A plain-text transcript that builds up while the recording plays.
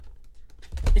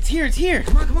It's here.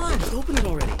 Come on. Just open it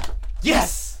already.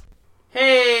 Yes!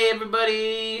 Hey,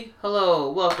 everybody.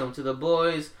 Hello. Welcome to the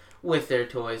Boys with Their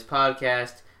Toys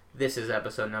podcast. This is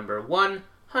episode number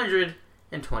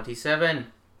 127.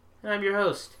 And I'm your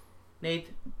host, Nate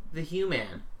the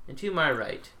Human. And to my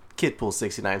right,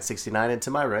 Kidpool6969, and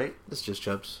to my right, It's just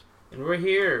Chubbs. and we're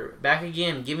here, back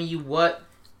again, giving you what?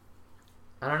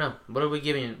 I don't know. What are we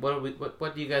giving you?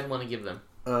 What do you guys want to give them?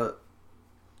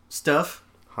 stuff.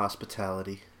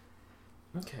 Hospitality.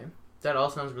 Okay. That all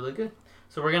sounds really good.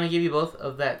 So we're going to give you both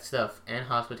of that stuff and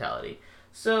hospitality.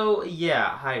 So,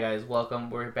 yeah. Hi, guys. Welcome.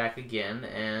 We're back again.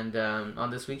 And on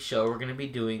this week's show, we're going to be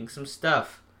doing some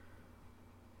stuff.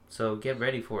 So get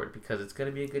ready for it because it's going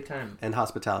to be a good time. And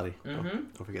hospitality. Mm-hmm.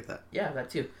 Don't forget that. Yeah, that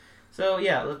too. So,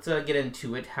 yeah. Let's get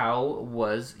into it. How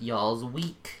was y'all's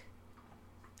week?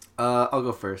 I'll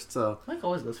go first. So Mike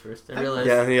always goes first. I realize.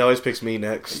 Yeah, he always picks me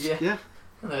next. Yeah.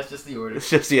 That's just the order. It's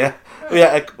just, yeah. We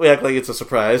act like it's a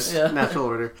surprise. Yeah. natural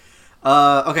order.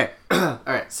 Okay. All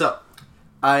right. So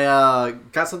I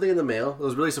got something in the mail. I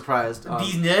was really surprised.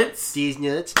 These nuts? These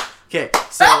nuts. Okay.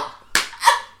 So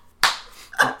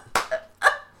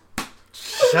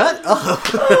shut up.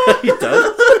 He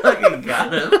does. Fucking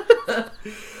got him.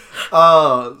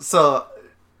 So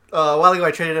a while ago I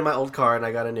traded in my old car and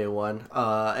I got a new one.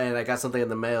 And I got something in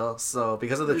the mail. So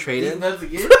because of the These trade-in, nuts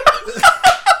again?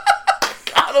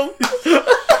 Got him.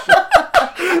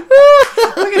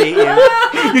 look at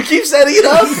you. You keep setting it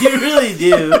up. You really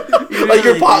do. Like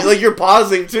you're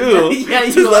pausing too. Yeah,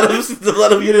 you to are. let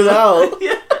him get it out.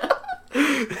 Yeah.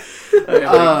 Okay,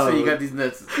 so you got these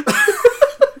nuts.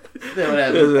 Then what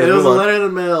happened? It was a letter in the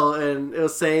mail, and it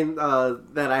was saying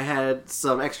that I had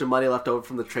some extra money left over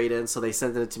from the trade-in, so they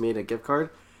sent it to me in a gift card.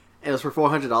 And it was for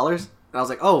 $400, and I was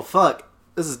like, "Oh fuck,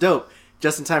 this is dope!"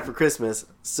 Just in time for Christmas,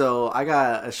 so I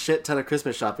got a shit ton of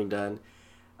Christmas shopping done.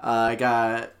 I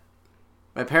got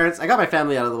my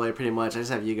family out of the way pretty much. I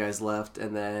just have you guys left,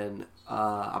 and then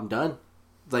I'm done.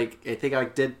 Like I think I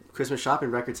did Christmas shopping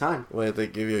in record time. Wait, they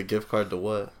give you a gift card to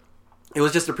what? It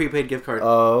was just a prepaid gift card.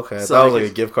 Oh, okay. So That was I like a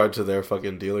guess- gift card to their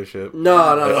fucking dealership. No.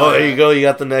 Oh, there you go. You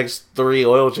got the next 3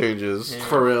 oil changes. Yeah.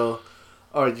 For real.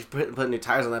 Or you put new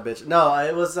tires on that bitch. No,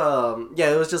 it was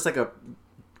it was just like a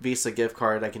Visa gift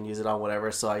card. I can use it on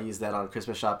whatever, so I used that on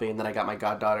Christmas shopping, and then I got my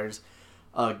goddaughter's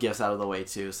gifts out of the way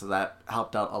too, so that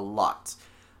helped out a lot.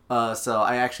 So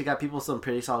I actually got people some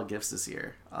pretty solid gifts this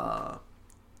year.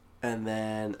 And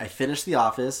then I finished The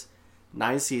Office,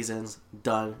 9 seasons,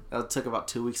 done. That took about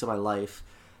 2 weeks of my life.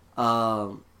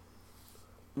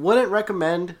 Wouldn't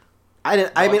recommend.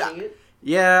 Watching it?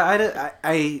 Yeah,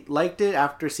 I liked it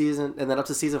after season, and then up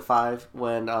to season 5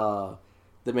 when the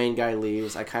main guy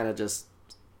leaves. I kind of just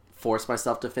forced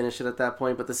myself to finish it at that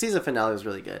point, but the season finale was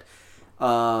really good.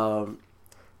 And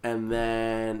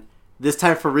then this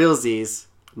time for realsies,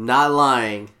 not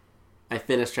lying, I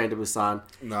finished Train to Busan.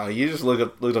 No, you just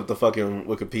looked up the fucking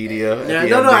Wikipedia. Yeah, at the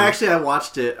no, ending. actually I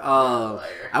watched it.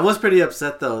 I was pretty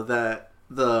upset though that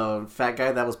the fat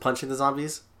guy that was punching the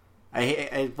zombies,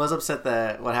 I was upset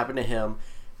that what happened to him,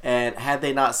 and had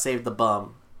they not saved the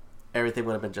bum, everything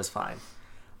would have been just fine.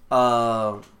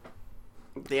 The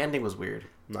ending was weird.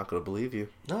 I'm not gonna believe you.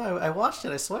 No, I watched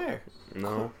it, I swear.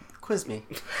 No. Quiz me.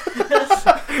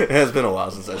 It has been a while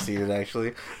since I've seen it,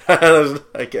 actually.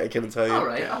 I can't tell you.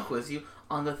 Alright, I'll quiz you.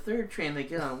 On the third train they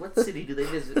get on, what city do they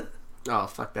visit? Oh,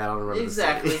 fuck that, I don't remember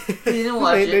Exactly. the He didn't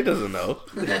watch Nate it. doesn't know.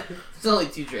 There's only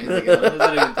 2 trains they get on. There's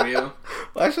not even 3 of them.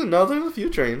 Well, actually, no, there's a few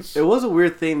trains. It was a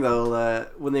weird thing though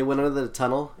that when they went under the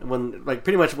tunnel, when like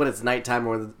pretty much when it's nighttime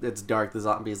or when it's dark, the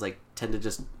zombies like tend to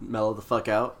just mellow the fuck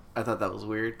out. I thought that was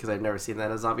weird because I've never seen that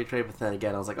in a zombie trade. But then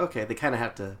again, I was like, okay, they kind of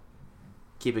have to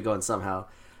keep it going somehow.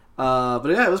 But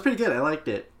yeah, it was pretty good. I liked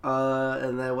it.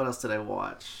 And then what else did I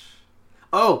watch?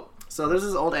 Oh, so there's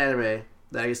this old anime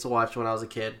that I used to watch when I was a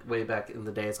kid, way back in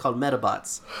the day. It's called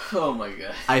Metabots. Oh my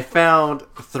god. I found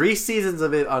 3 seasons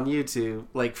of it on YouTube,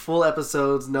 like full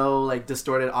episodes, no like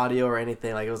distorted audio or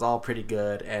anything. Like it was all pretty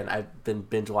good, and I've been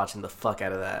binge watching the fuck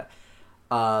out of that.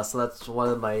 So that's one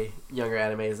of my younger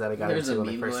animes that I got There's into a when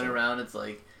I meme first. going around. It's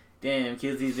like, damn,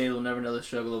 kids these days will never know the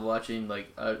struggle of watching like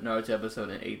a Naruto episode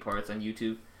in 8 parts on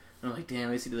YouTube. And I'm like, damn,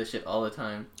 I used to do this shit all the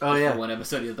time. Oh, Just yeah. For one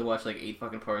episode, you have to watch like 8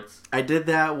 fucking parts. I did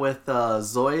that with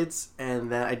Zoids,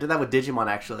 and then I did that with Digimon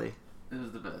actually. It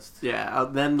was the best. Yeah,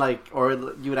 then like, or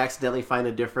you would accidentally find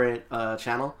a different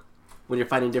channel when you're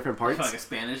finding different parts. Like a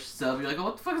Spanish sub, you're like, oh,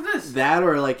 what the fuck is this? That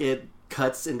or like it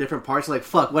cuts in different parts. You're like,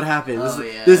 fuck, what happened? Oh,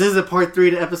 this, yeah. this is a part 3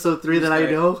 to episode 3 that I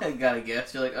know. I gotta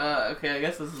guess. You're like, okay, I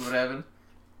guess this is what happened.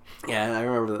 Yeah, I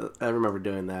remember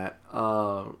doing that.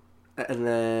 And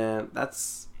then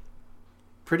that's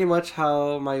pretty much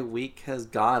how my week has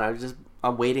gone.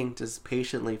 I'm waiting just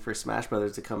patiently for Smash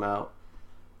Brothers to come out,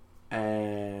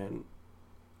 and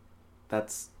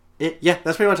that's it. Yeah,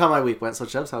 that's pretty much how my week went. So,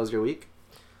 Chubbs, how was your week?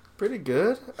 Pretty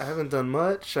good. I haven't done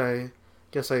much. I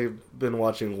guess I've been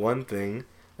watching one thing.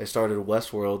 I started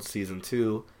Westworld Season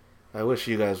 2. I wish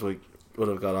you guys would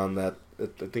have got on that. I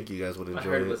think you guys would enjoy it. I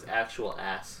heard it was actual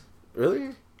ass. Really?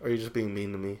 Or are you just being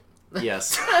mean to me?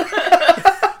 Yes.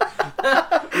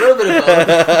 A little bit of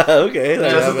both. Okay.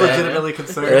 Just that's legitimately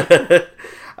concerned.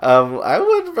 I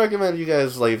would recommend you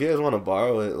guys, like, if you guys want to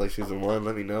borrow it, like, Season 1,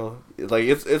 let me know. Like,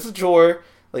 it's a chore.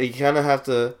 Like, you kind of have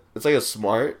to... It's like a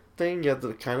smart thing. You have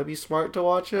to kind of be smart to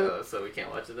watch it. So we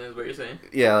can't watch it then, is what you're saying?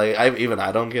 Yeah, like,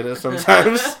 I don't get it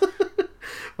sometimes.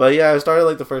 But yeah, I started,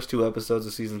 like, the first 2 episodes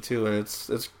of Season 2, and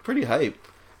it's pretty hype.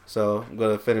 So I'm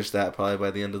going to finish that probably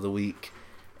by the end of the week.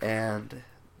 And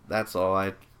that's all.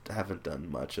 I haven't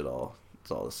done much at all. It's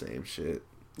all the same shit.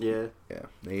 Yeah. Yeah.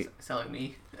 Nate? Sound like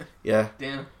me. Yeah.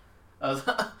 Damn. I was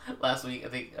last week. I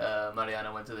think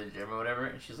Mariana went to the gym or whatever,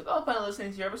 and she's like, "Oh, I'm finally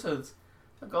listening to your episodes."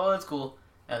 I'm like, "Oh, that's cool."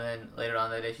 And then later on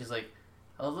that day, she's like,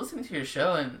 "I was listening to your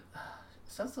show, and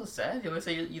it sounds so sad. You always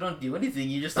say you don't do anything.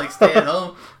 You just like stay at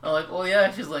home." I'm like, "Well,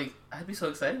 yeah." She's like, "I'd be so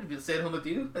excited to stay at home with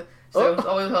you." She's like, I was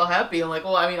always all happy. I'm like,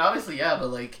 "Well, I mean, obviously, yeah, but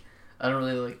like, I don't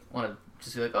really like want to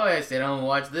just be like, oh, yeah, I stayed at home and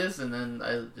watched this, and then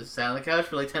I just sat on the couch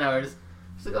for like 10 hours."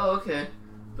 She's like, "Oh, okay."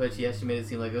 But yeah, she made it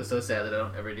seem like it was so sad that I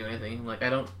don't ever do anything. I'm like, I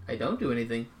don't do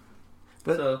anything.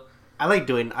 But so I like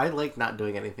not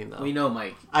doing anything though. we know,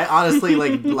 Mike. I honestly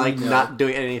like No. not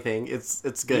doing anything. It's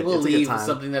good. You will it's a good leave time.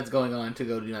 something that's going on to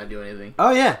go do not do anything.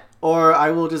 Oh yeah. Or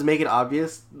I will just make it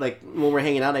obvious, like when we're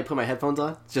hanging out, I put my headphones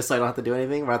on just so I don't have to do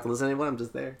anything. Or I have to listen to anyone. I'm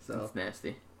just there. So That's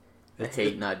nasty. I It's-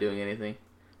 hate not doing anything.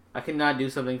 I can not do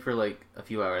something for like a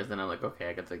few hours, then I'm like, okay,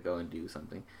 I got to go and do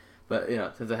something. But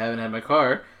since I haven't had my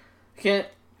car, I can't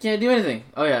do anything.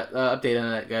 Oh yeah, update on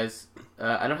that, guys.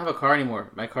 I don't have a car anymore.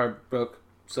 My car broke.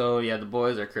 So yeah, the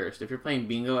boys are cursed. If you're playing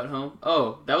bingo at home,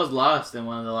 that was lost in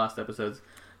one of the lost episodes.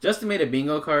 Justin made a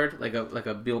bingo card, like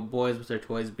a boys with their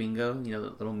toys bingo. You know, the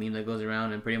little meme that goes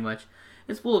around, and pretty much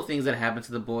it's full of things that happen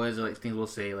to the boys, or like things we'll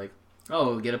say, like,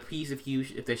 oh, get a piece if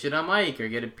they shit on Mike, or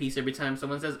get a piece every time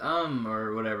someone says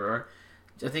or whatever. Or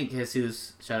I think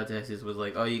Jesus, shout out to Jesus, was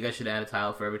like, oh, you guys should add a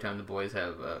tile for every time the boys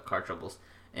have car troubles.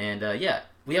 And yeah,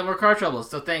 we have more car troubles.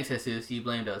 So thanks, Jesus, you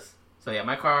blamed us. So yeah,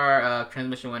 my car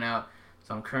transmission went out.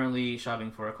 So I'm currently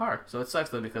shopping for a car. So it sucks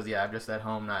though because yeah, I'm just at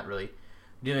home not really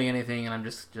doing anything, and I'm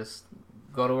just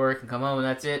go to work and come home and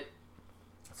that's it.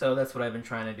 So that's what I've been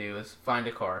trying to do is find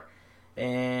a car,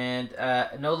 and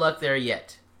no luck there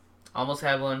yet. Almost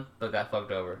had one, but got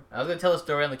fucked over. I was gonna tell a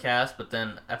story on the cast, but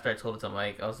then after I told it to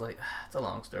Mike, I was like, it's a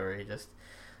long story.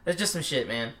 It's just some shit,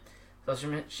 man. So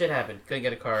some shit happened. Couldn't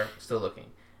get a car. Still looking.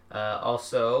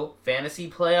 Also, fantasy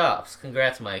playoffs.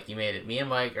 Congrats, Mike. You made it. Me and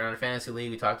Mike are on a fantasy league.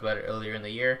 We talked about it earlier in the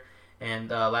year. And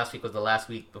last week was the last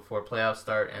week before playoffs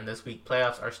start. And this week,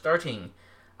 playoffs are starting.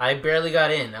 I barely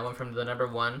got in. I went from the number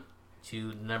 1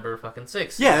 to number fucking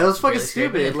 6. yeah, it was fucking Barely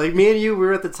stupid. scraped Like me and you, we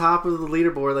were at the top of the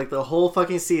leaderboard like the whole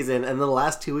fucking season, and then the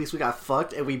last 2 weeks we got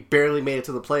fucked, and we barely made it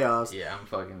to the playoffs. Yeah, I'm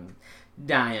fucking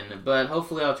dying. But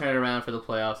hopefully I'll turn it around for the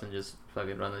playoffs and just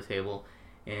fucking run the table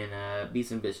and beat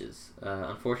some bitches.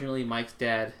 Unfortunately, Mike's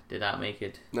dad did not make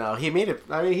it. No, he made it.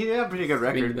 I mean, he had a pretty good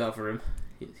Ring the record. bell for him.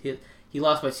 He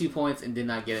lost by 2 points and did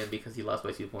not get it because he lost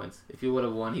by 2 points. If he would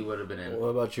have won, he would have been in. What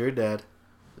about your dad?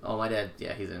 Oh, my dad,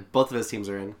 yeah, he's in. Both of his teams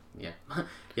are in. Yeah.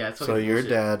 Yeah, it's So fucking your bullshit.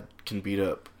 dad can beat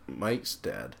up Mike's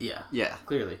dad? Yeah, Yeah.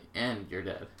 clearly. And your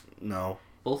dad. No.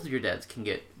 Both of your dads can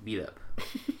get beat up.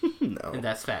 No. And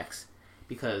that's facts.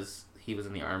 Because he was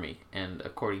in the army. And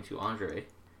according to Andre,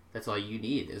 that's all you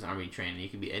need is army training. You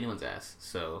can beat anyone's ass.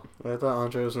 So, I thought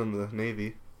Andre was in the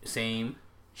Navy. same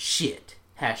shit.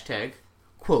 Hashtag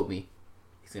quote me.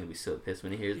 He's going to be so pissed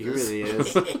when he hears He this. really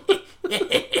is.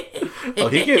 Oh,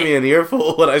 he gave me an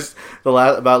earful when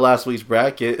about last week's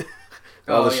bracket.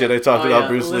 All the shit I talked about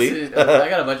Bruce Lee. Listen, I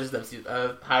got a bunch of stuff too.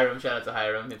 Hiram, shout out to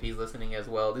Hiram if he's listening as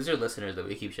well. These are listeners that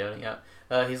we keep shouting out.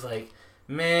 He's like,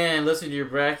 man, listen to your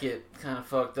bracket, kind of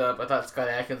fucked up. I thought Scott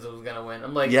Atkins was gonna win.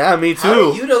 I'm like, Yeah, me how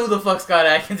too. do you know who the fuck Scott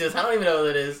Atkins is? I don't even know who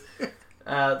that is.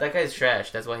 That guy's trash.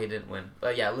 That's why he didn't win.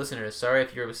 But yeah, listeners, sorry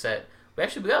if you're upset. We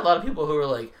got a lot of people who were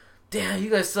like, damn, you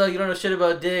guys suck. You don't know shit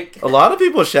about dick. A lot of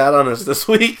people shat on us this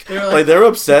week. They were like- They were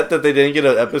upset that they didn't get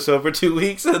an episode for 2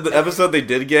 weeks, and the episode they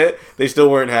did get, they still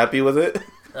weren't happy with it.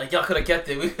 Like, y'all could have kept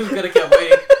it. We could have kept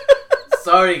waiting.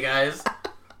 Sorry, guys.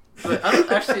 But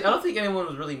I don't think anyone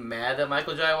was really mad that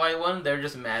Michael Jai White won. They're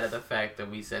just mad at the fact that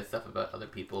we said stuff about other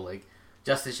people. Like,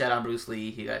 Justin shot on Bruce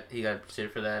Lee. He got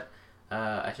shit for that.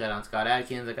 I shot on Scott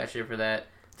Atkins. I got shit for that.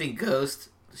 think Ghost.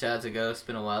 Shout out to Ghost. It's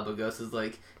been a while, but Ghost is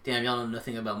like, damn, y'all know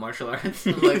nothing about martial arts.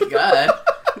 I'm like, God,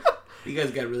 you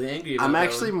guys got really angry. About I'm that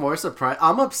actually one. more surprised.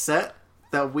 I'm upset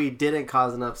that we didn't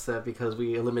cause an upset because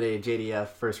we eliminated JDF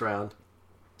first round.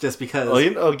 Just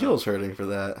because. Gil's hurting for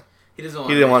that. He doesn't.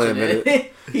 He didn't want to admit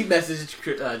it. He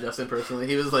messaged Justin personally.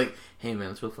 He was like, "Hey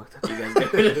man, it's real fucked up. You guys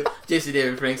got rid of JC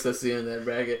David Frank so soon in that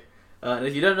bracket." And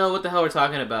if you don't know what the hell we're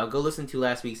talking about, go listen to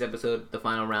last week's episode, the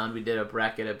final round. We did a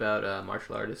bracket about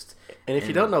martial artists. And if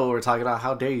you don't know what we're talking about,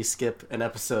 how dare you skip an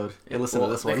episode and listen to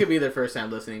this one? That could be their first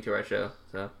time listening to our show,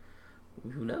 so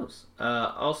who knows?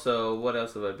 Also, what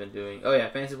else have I been doing? Oh yeah,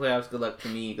 fantasy playoffs. Good luck to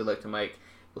me. Good luck to Mike.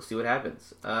 We'll see what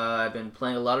happens. I've been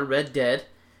playing a lot of Red Dead.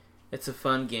 It's a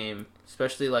fun game,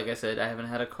 especially like I said, I haven't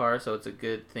had a car, so it's a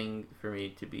good thing for me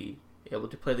to be able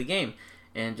to play the game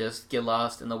and just get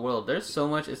lost in the world. There's so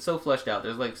much, it's so fleshed out.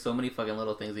 There's like so many fucking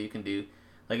little things that you can do.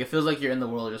 Like it feels like you're in the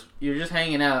world, you're just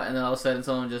hanging out, and then all of a sudden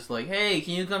someone just like, hey,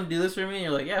 can you come do this for me? And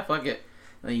you're like, yeah, fuck it.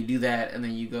 And then you do that, and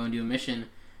then you go and do a mission.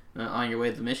 On your way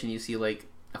to the mission, you see like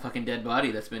a fucking dead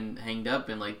body that's been hanged up,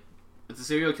 and like it's a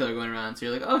serial killer going around. So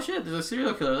you're like, oh shit, there's a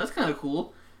serial killer. That's kind of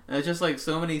cool. And it's just like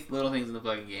so many little things in the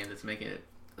fucking game that's making it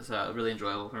really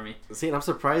enjoyable for me. See, and I'm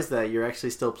surprised that you're actually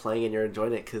still playing and you're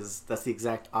enjoying it because that's the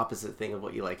exact opposite thing of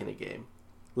what you like in a game.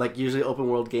 Like, usually open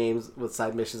world games with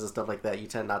side missions and stuff like that, you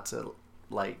tend not to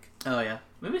like. Oh, yeah.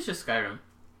 Maybe it's just Skyrim.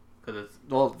 Because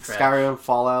it's trash. Skyrim,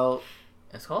 Fallout.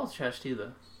 It's called trash too,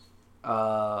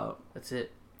 though. That's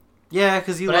it. Yeah,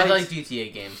 because you But I like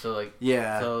GTA games, so like.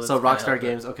 Yeah, so Rockstar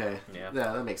games, okay. Yeah,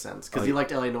 that makes sense. Because you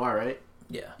liked LA Noire, right?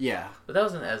 Yeah. Yeah. But that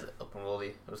wasn't as open worldy.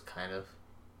 It was kind of.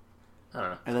 I don't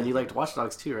know. And then you liked Watch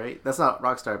Dogs too, right? That's not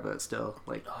Rockstar, but still,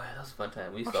 like. Oh yeah, that was a fun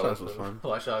time. We used Watch to Dogs was fun.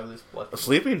 Watch Dogs.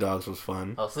 Sleeping Dogs was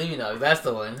fun. Oh, Sleeping Dogs, that's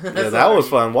the one. Yeah, that was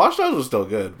fun. Watch Dogs was still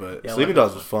good, but Sleeping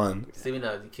Dogs was fun. Sleeping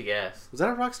Dogs, kick ass. Was that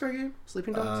a Rockstar game?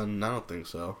 Sleeping Dogs? I don't think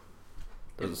so.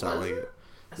 Doesn't sound like it.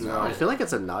 No, I feel like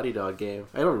it's a Naughty Dog game.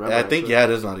 I don't remember. I think it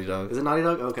is Naughty Dog. Is it Naughty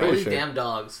Dog? Okay. Holy sure. damn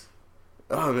dogs.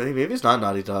 Oh, maybe it's not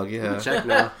Naughty Dog. Yeah. Check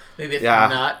now. Maybe it's Yeah.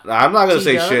 not. I'm not gonna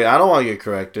say T-Dog? shit. I don't want to get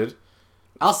corrected.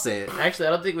 I'll say it. Actually, I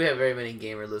don't think we have very many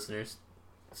gamer listeners,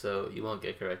 so you won't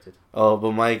get corrected. Oh,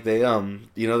 but Mike, they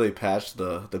they patched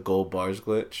the gold bars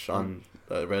glitch on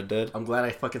Red Dead. I'm glad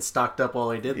I fucking stocked up while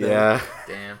I did that. Yeah.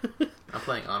 Damn. I'm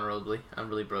playing honorably. I'm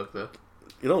really broke though.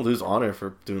 You don't lose honor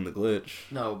for doing the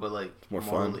glitch. No, but like more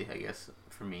morally, fun, I guess,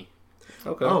 for me.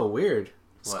 Okay. Oh, weird.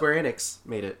 What? Square Enix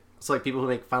made it. It's like people who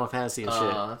make Final Fantasy and shit.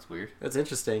 Oh, that's weird. That's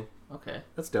interesting. Okay.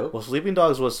 That's dope. Well, Sleeping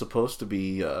Dogs was supposed to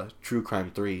be True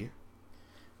Crime 3.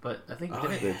 But I think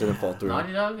It didn't fall through.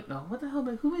 Naughty Dog? No, what the hell?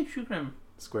 Who made True Crime?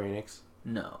 Square Enix.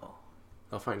 No.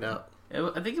 I'll find out.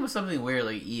 I think it was something weird,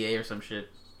 like EA or some shit.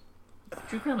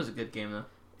 True Crime was a good game, though.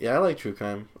 Yeah, I like True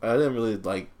Crime. I didn't really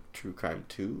like True Crime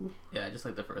 2. Yeah, just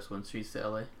like the first one, Streets to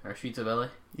LA. Or Streets of LA.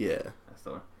 Yeah. That's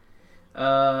the one.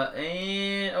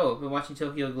 Been watching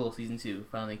Tokyo Ghoul Season 2.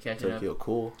 Finally catching up. Tokyo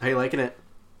cool. How you liking it?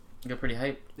 Got pretty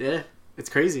hyped. Yeah, it's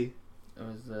crazy. It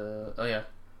was,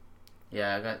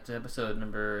 Yeah, I got to episode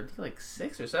number, I think like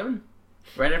 6 or 7.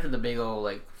 Right after the big old,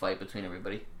 like, fight between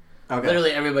everybody. Okay.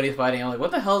 Literally everybody's fighting. I'm like,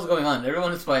 what the hell is going on?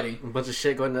 Everyone is fighting. A bunch of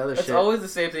shit going to other It's shit. always the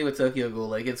same thing with Tokyo Ghoul.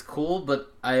 Like, it's cool,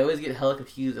 but I always get hella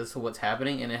confused as to what's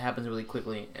happening, and it happens really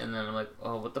quickly. And then I'm like,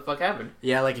 oh, what the fuck happened?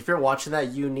 Yeah, like if you're watching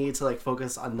that, you need to like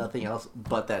focus on nothing else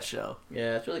but that show.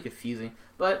 Yeah, it's really confusing.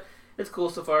 But it's cool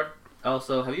so far.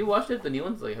 Also, have you watched it? The new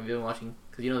ones? Like, have you been watching?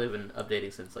 Because you know they've been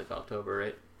updating since like October,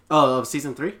 right? Oh, of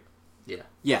season 3? Yeah.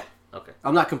 Yeah. Okay.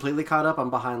 I'm not completely caught up. I'm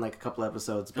behind like a couple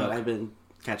episodes, but Okay. I've been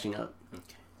catching up.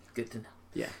 Okay. Good to know.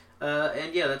 Yeah.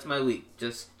 And yeah, that's my week.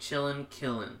 Just chillin',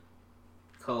 killin'.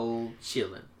 Cold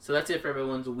chillin'. So that's it for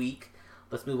everyone's week.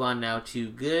 Let's move on now to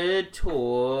Good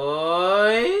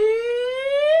Toy.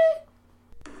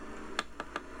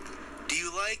 Do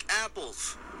you like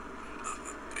apples?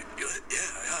 Yeah,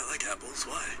 I like apples.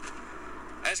 Why?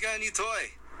 I just got a new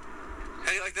toy. How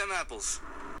do you like them apples?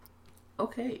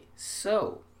 Okay,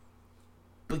 so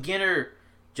beginner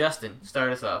Justin,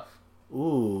 start us off.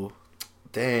 Ooh.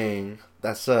 Dang.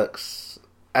 That sucks.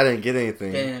 I didn't get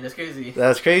anything. Damn, that's crazy.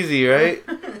 That's crazy, right?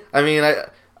 I mean,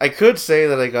 I could say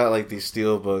that I got like these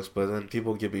steel books, but then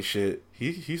people give me shit.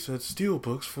 He said steel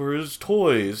books for his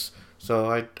toys. So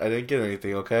I didn't get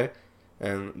anything, okay?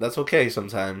 And that's okay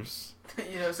sometimes.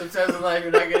 You know, sometimes in life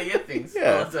you're not gonna get things.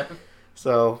 Yeah. All the time.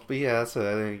 So, but yeah, that's it.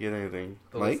 I didn't get anything.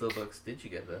 But Mike? what books did you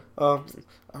get though?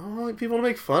 I don't like people to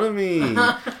make fun of me.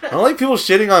 I don't like people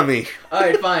shitting on me.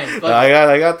 Alright, fine. No,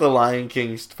 I got the Lion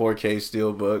King 4K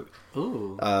steelbook.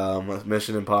 Ooh.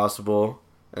 Mission Impossible,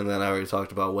 and then I already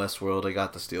talked about Westworld. I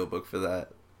got the steelbook for that.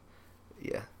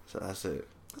 Yeah, so that's it.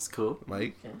 That's cool.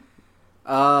 Mike? Okay.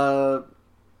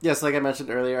 Yes, like I mentioned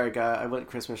earlier, I went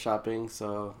Christmas shopping,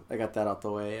 so I got that out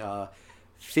the way.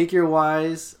 Figure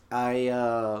wise,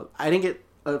 I didn't get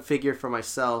a figure for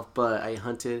myself, but I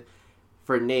hunted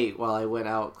for Nate while I went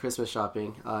out Christmas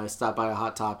shopping. I stopped by a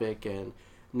Hot Topic, and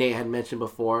Nate had mentioned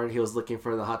before he was looking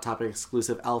for the Hot Topic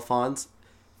exclusive Alphonse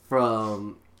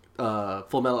from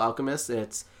Full Metal Alchemist.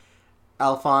 It's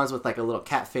Alphonse with like a little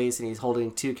cat face, and he's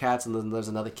holding two cats, and then there's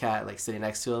another cat like sitting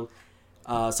next to him.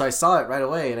 So I saw it right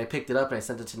away, and I picked it up, and I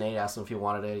sent it to Nate, asked him if he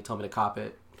wanted it. He told me to cop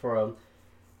it for him.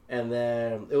 And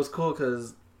then it was cool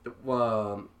because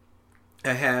I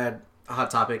had Hot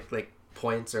Topic like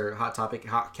points or Hot Topic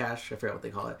Hot Cash. I forget what they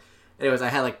call it. Anyways, I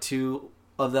had like two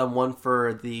of them. One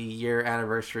for the year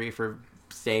anniversary for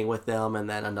staying with them, and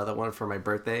then another one for my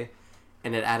birthday.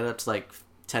 And it added up to like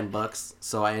 $10.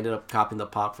 So I ended up copying the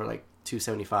pop for like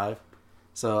 $2.75.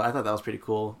 So I thought that was pretty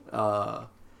cool.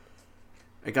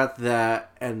 I got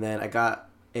that, and then I got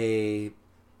a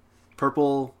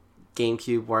purple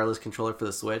GameCube wireless controller for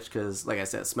the Switch because, like I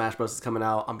said, Smash Bros. Is coming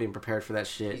out. I'm being prepared for that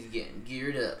shit. He's getting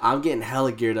geared up. I'm getting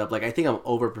hella geared up. Like, I think I'm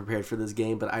over-prepared for this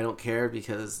game, but I don't care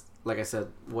because, like I said,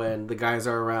 when the guys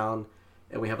are around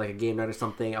and we have, like, a game night or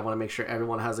something, I want to make sure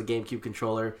everyone has a GameCube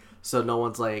controller so no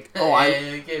one's like, oh,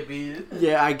 I can't beat it.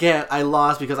 Yeah, I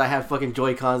lost because I have fucking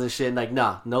Joy-Cons and shit. And, like,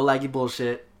 nah, no laggy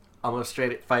bullshit. I'm going to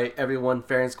straight fight everyone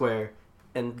fair and square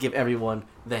and give everyone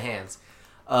the hands.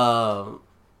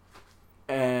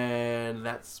 And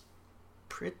that's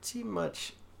pretty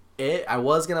much it. I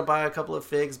was going to buy a couple of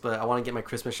figs, but I want to get my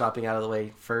Christmas shopping out of the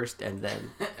way first and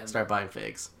then start buying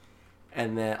figs.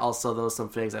 And then also those some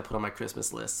figs I put on my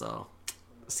Christmas list, so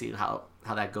see how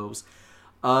that goes.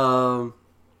 Other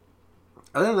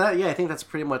than that, yeah, I think that's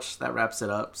pretty much, that wraps it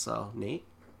up. So, Nate?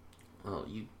 Oh,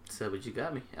 you said what you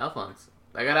got me. Alphonse.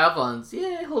 I got Alphonse.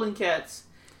 Yay, holding cats.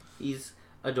 He's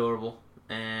adorable.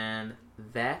 And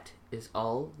that is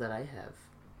all that I have.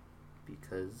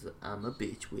 Because I'm a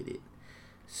bitch with it.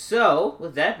 So,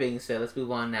 with that being said, let's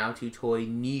move on now to toy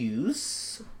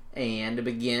news. And to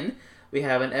begin, we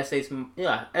have an SH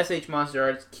Monster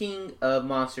Arts King of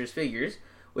Monsters figures,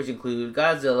 which include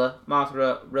Godzilla,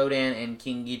 Mothra, Rodan, and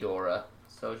King Ghidorah.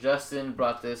 So Justin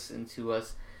brought this into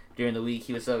us during the week.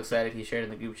 He was so excited, he shared it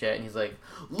in the group chat, and he's like,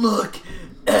 look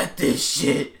at this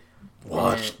shit!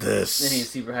 Watch this. And he's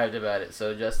super hyped about it.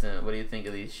 So Justin, what do you think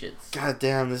of these shits? God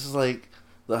damn, this is like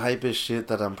the hypest shit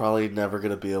that I'm probably never going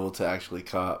to be able to actually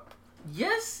cop.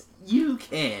 Yes, you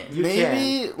can.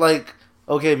 Maybe, like,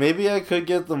 okay, maybe I could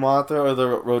get the Mothra or the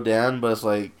Rodan, but it's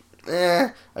like,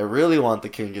 I really want the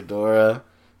King Ghidorah.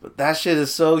 But that shit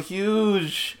is so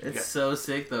huge. It's so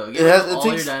sick, though. It has, all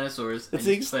your dinosaurs. It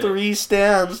takes 3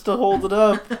 stands to hold it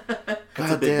up.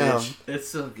 God damn. It's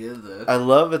so good, though. I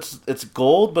love it's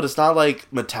gold, but it's not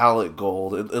like metallic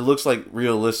gold. It looks like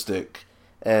realistic.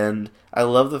 And I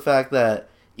love the fact that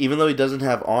even though he doesn't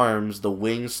have arms, the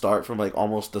wings start from like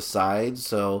almost the sides,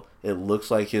 so it looks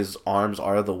like his arms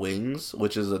are the wings,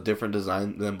 which is a different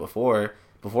design than before.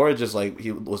 Before it just like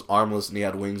he was armless and he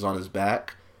had wings on his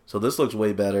back. So this looks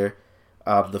way better.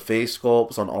 The face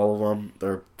sculpts on all of them,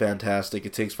 they're fantastic.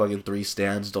 It takes fucking 3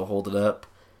 stands to hold it up.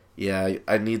 Yeah,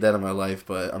 I need that in my life,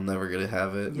 but I'm never going to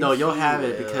have it. No, you'll have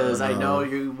it because I know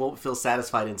you won't feel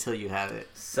satisfied until you have it.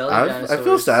 I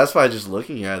feel satisfied just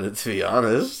looking at it, to be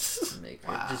honest.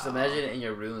 Wow. Just imagine it in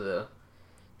your room, though.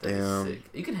 Damn. Sick.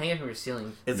 You can hang it from your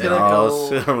ceiling. It's gonna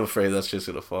go. I'm afraid that's just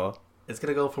going to fall. It's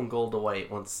going to go from gold to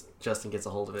white once Justin gets a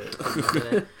hold of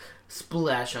it.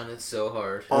 Splash on it so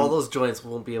hard. All those joints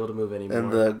won't be able to move anymore.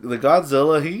 And the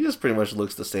Godzilla, he just pretty much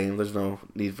looks the same. There's no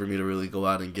need for me to really go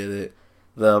out and get it.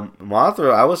 The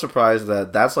Mothra, I was surprised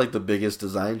that that's like the biggest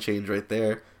design change right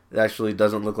there. It actually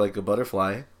doesn't look like a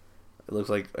butterfly. It looks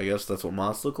like, I guess that's what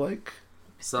moths look like.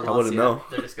 Some I wouldn't know.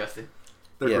 They're disgusting.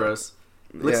 They're gross.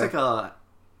 It looks like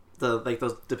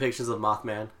those depictions of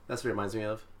Mothman. That's what it reminds me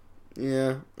of.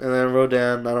 Yeah, and then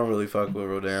Rodan, I don't really fuck with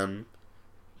Rodan.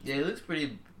 Yeah, he looks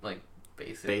pretty, like,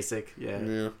 basic. Basic, yeah.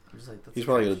 I'm just like, he's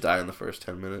probably going to die in the first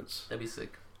 10 minutes. That'd be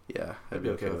sick. Yeah, I'd be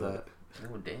okay with that.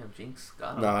 Oh, damn, Jinx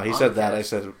got him. Nah, he said that, I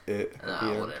said it.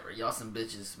 Nah, whatever. Y'all some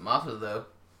bitches. Mothra, though,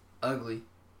 ugly.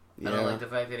 Yeah. I don't like the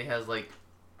fact that he has, like,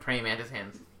 praying mantis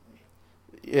hands.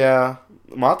 Yeah,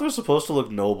 Mothra's supposed to look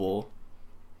noble.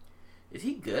 Is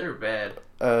he good or bad?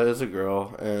 It's a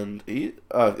girl, and he.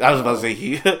 I was about to say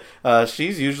he.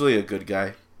 She's usually a good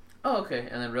guy. Oh, okay.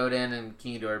 And then Rodan and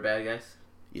King Ghidorah are bad guys?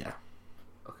 Yeah.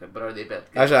 Okay, but are they bad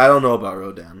guys? Actually, I don't know about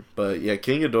Rodan, but yeah,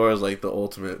 King Ghidorah is like the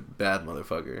ultimate bad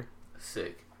motherfucker.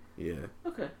 Sick. Yeah.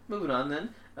 Okay, moving on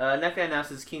then. NECA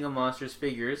announces King of Monsters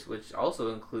figures, which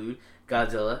also include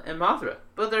Godzilla and Mothra,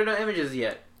 but there are no images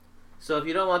yet. So if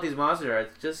you don't want these monster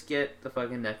arts, just get the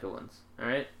fucking NECA ones. All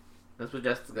right, that's what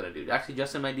Justin's gonna do. Actually,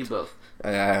 Justin might do both.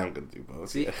 I am gonna do both.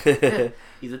 See, Yeah.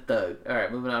 he's a thug. All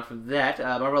right, moving on from that,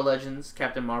 Marvel Legends,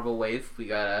 Captain Marvel wave. We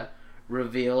gotta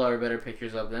reveal our better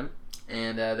pictures of them,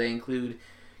 and they include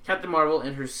Captain Marvel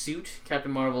in her suit,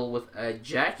 Captain Marvel with a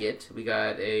jacket. We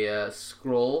got a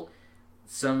scroll,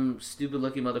 some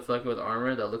stupid-looking motherfucker with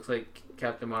armor that looks like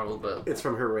Captain Marvel, but It's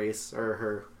from her race or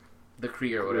her. the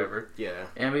Kree or whatever. Yeah.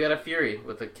 And we got a Fury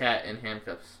with a cat in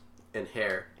handcuffs. And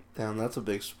hair. Damn, that's a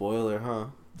big spoiler, huh?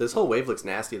 This whole wave looks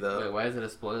nasty though. Wait, why is it a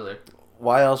spoiler?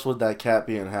 Why else would that cat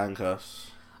be in handcuffs?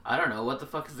 I don't know. What the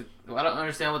fuck is the... I don't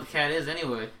understand what the cat is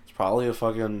anyway. It's probably a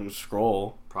fucking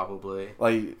scroll. Probably.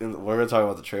 Like, we're gonna talk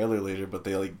about the trailer later, but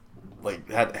they like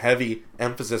had heavy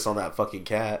emphasis on that fucking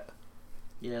cat.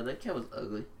 Yeah, that cat was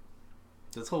ugly.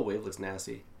 This whole wave looks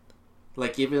nasty.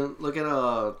 Like, even look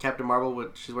at Captain Marvel when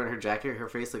she's wearing her jacket. Her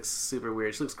face looks super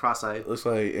weird. She looks cross-eyed. It looks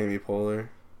like Amy Poehler.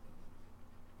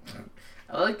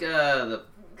 I like the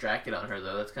jacket on her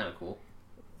though. That's kind of cool.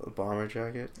 The bomber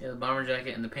jacket. Yeah, the bomber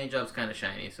jacket and the paint job's kind of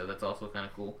shiny, so that's also kind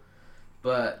of cool.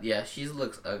 But yeah, she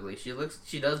looks ugly.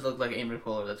 She does look like Amy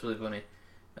Poehler. That's really funny.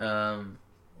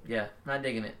 Yeah, not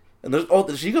digging it. And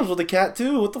she comes with a cat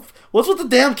too. What's with the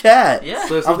damn cat? Yeah.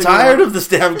 So there's I'm something tired going on- of this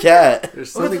damn cat. There's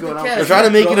What's something with the going on. cat? They're with trying to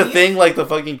make it a Growing? thing like the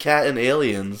fucking cat in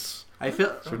Aliens. I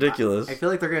feel It's ridiculous. I feel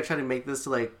like they're gonna try to make this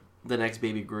to like the next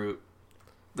Baby Groot.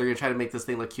 They're gonna try to make this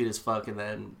thing look cute as fuck and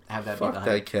then have that be Fuck the that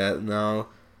hype. cat. No.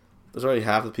 There's already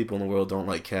half the people in the world don't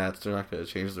like cats. They're not going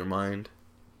to change their mind.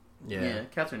 Yeah,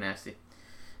 cats are nasty.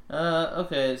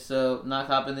 Okay, so not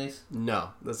copping these. No,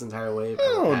 this entire wave.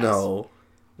 Oh, pass. no.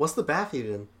 What's the bath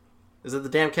even? Is it the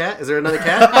damn cat? Is there another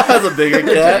cat? That's a bigger cat.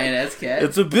 Giant ass cat.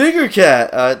 It's a bigger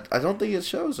cat. I don't think it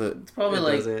shows it. It's probably It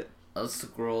like does it. a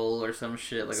scroll or some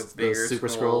shit, like a The bigger Super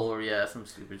scroll, Skrull? or yeah, some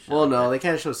stupid shit. Well, like no, that. they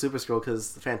can't show Super Scroll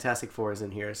because the Fantastic Four is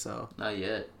in here. So Not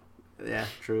yet. yeah,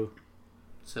 true.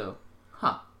 So,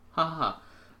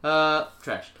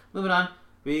 trash. Moving on.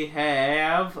 We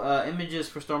have images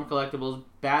for Storm Collectibles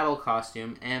battle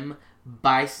costume M.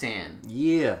 Bison.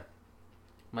 Yeah.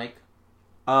 Mike?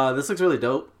 This looks really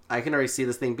dope. I can already see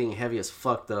this thing being heavy as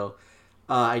fuck, though.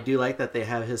 I do like that they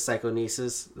have his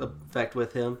psychonesis effect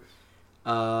with him.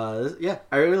 Yeah,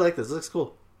 I really like this. It looks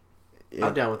cool. Yeah,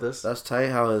 I'm down with this. That's tight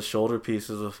how his shoulder piece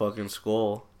is a fucking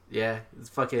skull. Yeah, it's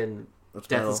fucking That's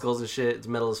death metal. and skulls and shit. It's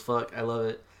metal as fuck. I love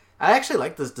it. I actually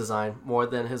like this design more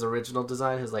than his original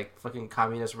design, his like fucking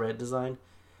communist red design.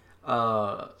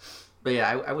 But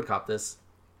yeah, I would cop this.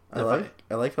 I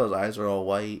like how his eyes are all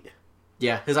white.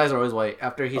 Yeah, his eyes are always white.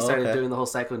 After he started okay. doing the whole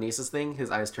psychonesis thing,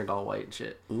 his eyes turned all white and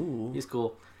shit. Ooh. He's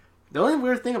cool. The only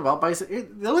weird thing about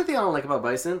Bison, the only thing I don't like about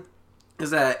Bison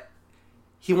is that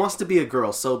he wants to be a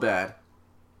girl so bad.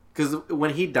 Because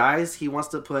when he dies, he wants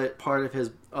to put part of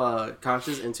his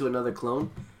conscience into another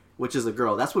clone, which is a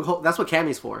girl. That's what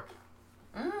Cammy's for.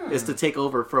 Is to take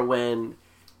over for when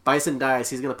Bison dies.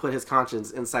 He's gonna put his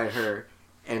conscience inside her,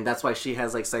 and that's why she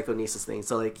has like psychonesis thing.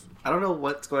 So like, I don't know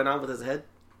what's going on with his head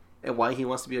and why he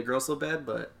wants to be a girl so bad,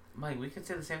 but Mike, we could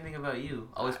say the same thing about you.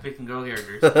 Always picking girl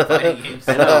characters in fighting games.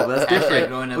 I know that's Hashtag different.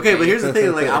 growing up Okay, but gay. here's the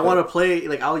thing: like, I want to play.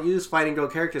 Like, I'll use fighting girl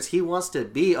characters. He wants to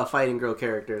be a fighting girl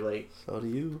character. Like, So do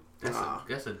you. That's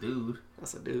a dude.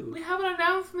 that's a dude. We have an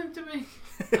announcement to make.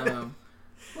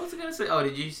 What was I gonna say? Oh,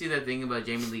 did you see that thing about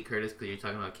Jamie Lee Curtis? Because you're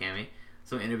talking about Cammy.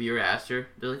 Some interviewer asked her.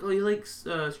 They're like, "Oh, you like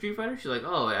Street Fighter?" She's like,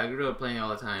 "Oh, I grew up playing all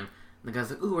the time." And the guy's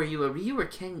like, "Ooh, are you a Ryu or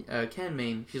Ken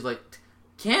main?" She's like,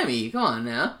 "Cammy, come on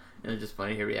now." And it was just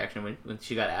funny her reaction when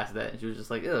she got asked that, and she was just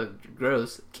like, "Ugh,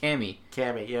 gross, Cammy."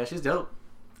 Cammy, yeah, she's dope.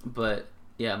 But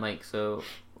yeah, Mike. So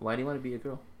why do you want to be a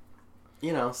girl?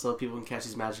 You know, so people can catch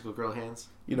these magical girl hands.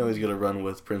 You know he's gonna run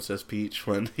with Princess Peach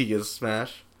when he gets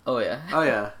smashed. Oh yeah. Oh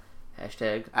yeah,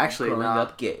 Hashtag Actually, growing nah.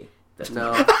 up gay. That's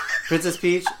no, Princess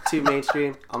Peach too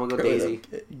mainstream. I'm gonna go Daisy,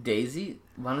 Daisy.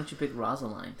 Why don't you pick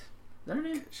Rosalind? Is that her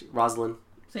name? Rosalind,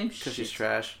 Same because shit. she's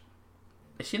trash.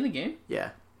 Is she in the game?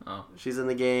 Yeah, Oh. she's in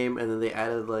the game, and then they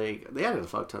added a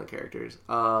fuck ton of characters.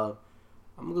 I'm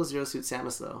gonna go Zero Suit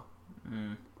Samus though.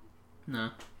 No.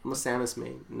 I'm a Samus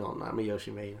main. No, I'm a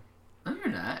Yoshi main. No, you're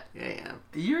not. Yeah, I am.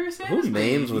 You're a Samus Who main.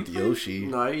 names You with play- Yoshi?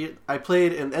 No, I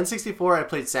played in N64. I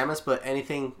played Samus, but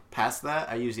anything past that,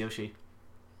 I use Yoshi.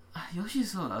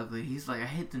 Yoshi's so ugly. He's like, I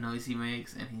hate the noise he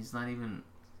makes, and he's not even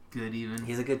good even.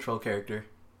 He's a good troll character.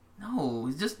 No,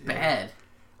 he's just bad.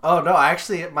 Oh no,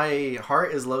 actually, my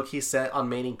heart is low key set on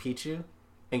maining Pichu,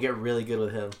 and get really good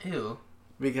with him Ew.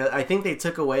 because I think they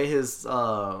took away his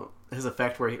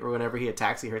effect where whenever he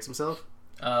attacks, he hurts himself.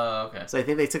 Oh, okay. So I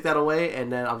think they took that away,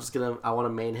 and then I want to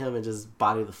main him and just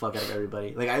body the fuck out of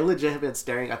everybody. Like I legit have been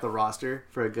staring at the roster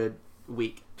for a good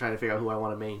week trying to figure out who I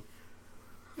want to main.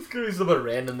 It's gonna be somewhat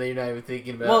random that you're not even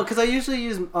thinking about. Well, because I usually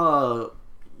use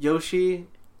Yoshi,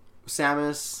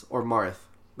 Samus, or Marth.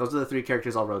 Those are the 3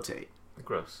 characters I'll rotate.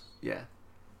 Gross. Yeah.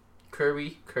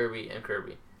 Kirby, and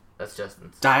Kirby. That's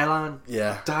Justin's. Dylon,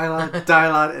 Yeah. Dylon,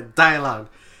 Dylon, and Dylon.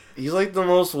 He's like the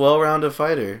most well-rounded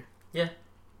fighter.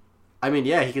 I mean,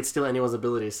 yeah, he could steal anyone's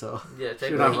ability, so... Yeah, You're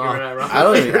technically not you're wrong. not wrong. I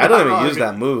don't even Wrong. use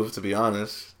that move, to be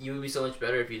honest. You would be so much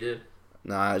better if you did.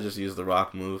 Nah, I just use the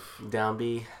rock move. Down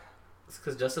B. It's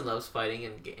because Justin loves fighting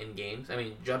in games. I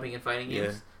mean, jumping and fighting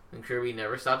games. Yeah. And Kirby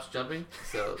never stops jumping,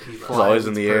 so he He's loves always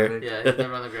in the air. Perfect. Yeah, he's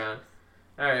never on the ground.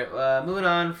 Alright, moving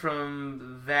on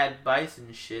from that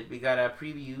Bison shit, we got a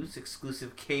previews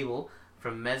exclusive cable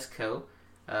from Mezco.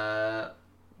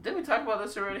 Didn't we talk about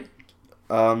this already?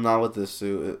 Not with this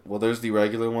suit. Well, there's the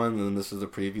regular one, and then this is the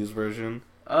previews version.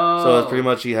 Oh. So it's pretty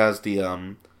much he has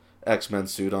the X-Men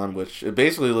suit on, which it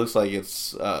basically looks like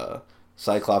it's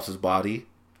Cyclops' body,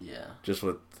 Yeah, just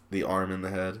with the arm in the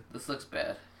head. this looks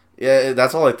bad. Yeah,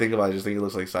 that's all I think about. I just think it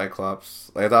looks like Cyclops.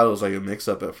 Like, I thought it was like a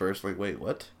mix-up at first. Like, wait,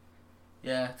 what?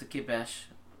 Yeah, it's a Kid Bash.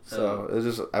 So it's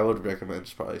just, I would recommend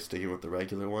just probably sticking with the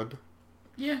regular one.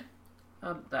 Yeah,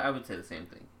 I would say the same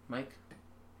thing. Mike?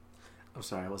 I'm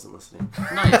sorry, I wasn't listening.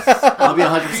 Nice. I'll be 100%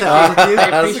 honest with you.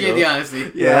 I appreciate the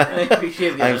honesty. Yeah. I appreciate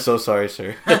the I'm honesty. so sorry,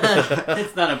 sir.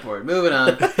 It's not important. Moving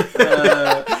on.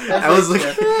 I was looking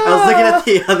at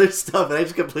the other stuff, and I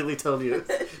just completely told you.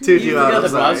 Told you out. got I'm the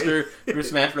sorry. roster for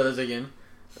Smash Brothers again.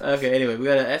 Okay, anyway, we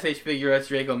got an SH Figuarts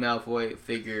Draco Malfoy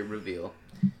figure reveal.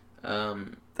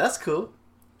 That's cool.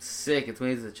 Sick. It's when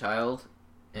he's a child,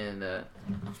 and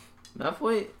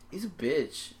Malfoy, he's a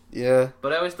bitch. Yeah,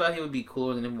 But I always thought he would be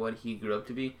cooler than what he grew up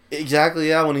to be. exactly.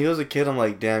 Yeah, when he was a kid, I'm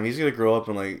like, damn, he's gonna grow up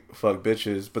and like fuck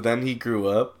bitches. But then he grew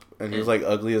up and he was like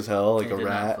ugly as hell, like He a did not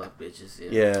rat. fuck bitches.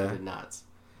 Yeah. Did not.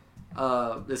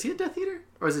 Is he a Death Eater,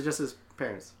 or is it just his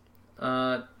parents?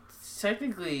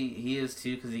 Technically, he is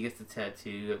too because he gets the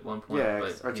tattoo at one point. Yeah,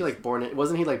 but aren't you like born?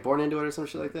 Wasn't he like born into it or some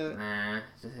shit like that? Nah,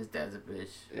 just his dad's a bitch.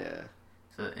 Yeah.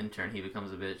 So in turn, he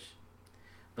becomes a bitch.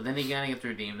 But then he kind of gets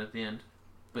redeemed at the end.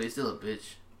 But he's still a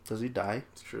bitch. Does he die?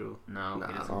 It's true. No, Nah.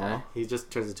 he doesn't Aw. die. He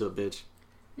just turns into a bitch.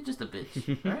 He's just a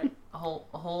bitch, right? A whole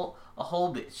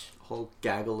bitch. A whole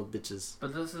gaggle of bitches.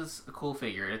 But this is a cool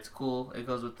figure. It's cool. It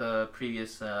goes with the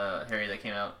previous Harry that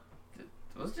came out.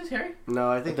 Was it just Harry? No,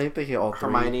 I I think think they get all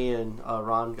three. Hermione and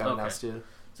Ron got Okay. announced too.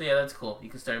 So yeah, that's cool. You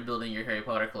can start building your Harry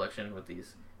Potter collection with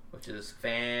these, which is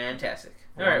fantastic.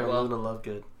 All Ron right, and well, Luna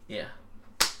Lovegood. yeah.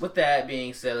 With that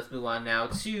being said, let's move on now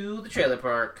to the trailer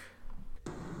park.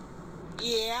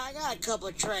 Yeah, I got a couple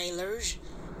of trailers.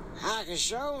 I can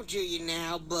show them to you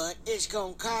now, but it's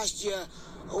gonna cost you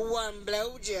one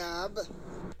blowjob.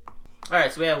 All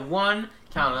right, so we have one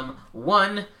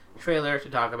trailer to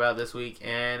talk about this week,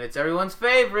 and it's everyone's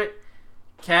favorite,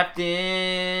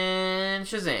 Captain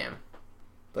Shazam.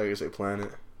 I thought you were gonna say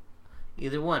Planet.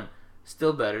 Either one.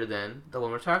 Still better than the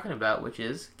one we're talking about, which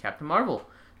is Captain Marvel.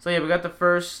 So yeah, we got the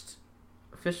first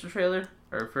official trailer,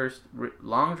 or first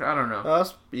long, I don't know.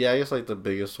 Yeah, I guess like the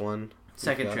biggest one.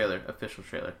 Second Yeah. trailer, official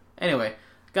trailer. Anyway,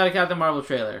 got a Captain Marvel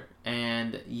trailer,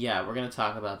 and yeah, we're gonna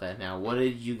talk about that now. What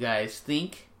did you guys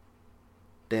think?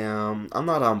 Damn, I'm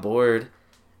not on board,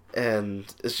 and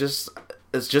it's just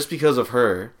because of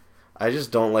her. I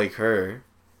just don't like her.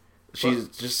 She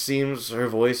just seems, her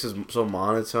voice is so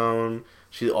monotone.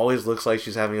 She always looks like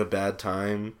she's having a bad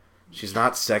time. She's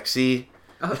not sexy.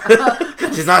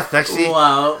 She's not sexy.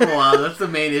 Wow, that's the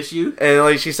main issue. And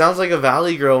like she sounds like a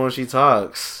valley girl when she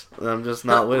talks. And I'm just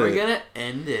not with We're it. gonna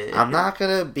end it. I'm not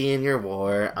gonna be in your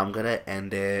war. I'm gonna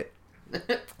end it.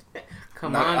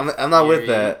 Come Not- on, I'm not with Fury.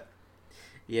 that.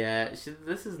 Yeah,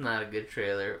 this is not a good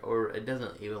trailer, or it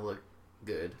doesn't even look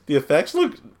good. The effects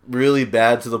look really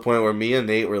bad to the point where me and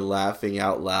Nate were laughing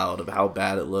out loud of how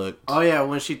bad it looked. Oh yeah,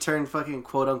 when she turned fucking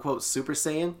quote unquote Super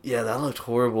Saiyan Yeah, that looked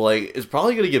horrible. Like, it's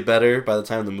probably gonna get better by the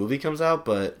time the movie comes out,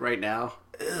 but right now.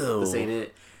 ew. This ain't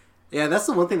it. Yeah, that's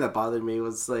the one thing that bothered me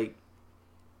was like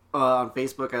on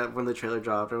Facebook when the trailer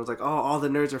dropped, everyone's like, "Oh, all the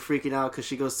nerds are freaking out because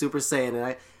she goes Super Saiyan," and I'm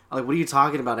like, "What are you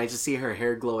talking about?" And I just see her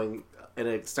hair glowing, and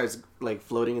it starts like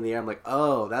floating in the air. I'm like,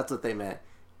 "Oh, that's what they meant."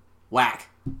 Whack.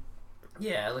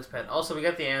 Yeah, it looks bad. Also, we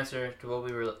got the answer to what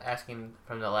we were asking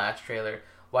from the last trailer.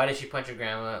 Why did she punch her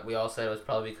grandma? We all said it was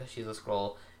probably because she's a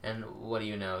Skrull. And what do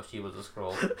you know? She was a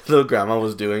Skrull. The grandma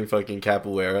was doing fucking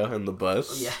capoeira in the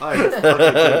bus. Yeah. Oh, you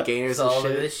fucking good gainers So and all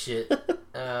of shit. this shit.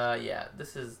 Yeah,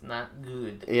 this is not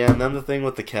good. Yeah, and then the thing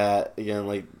with the cat, again,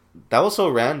 like, that was so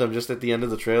random just at the end of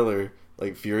the trailer.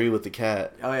 Like, Fury with the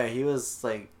cat. Oh yeah, he was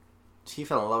like, he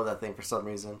fell in love with that thing for some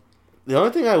reason. The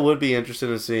only thing I would be interested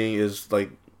in seeing is,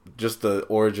 like, just the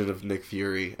origin of Nick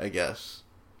Fury, I guess.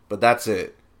 But that's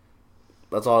it.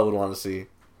 That's all I would want to see.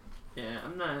 Yeah,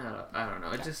 I don't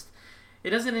know. It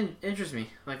doesn't interest me.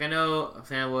 Like, I know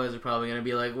fanboys are probably going to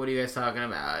be like, what are you guys talking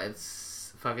about?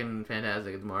 It's fucking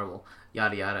fantastic. It's Marvel.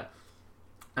 Yada, yada.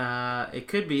 It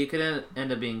could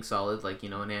end up being solid, like,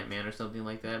 an Ant-Man or something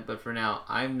like that. But for now,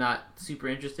 I'm not super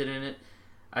interested in it.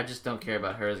 I just don't care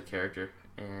about her as a character.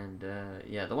 And,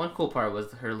 yeah, the one cool part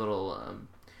was her little,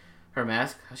 her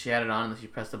mask. She had it on and she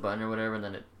pressed the button or whatever, and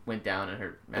then it went down and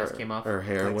her mask came off. Her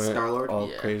hair Like went Star-Lord? all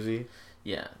Yeah. crazy.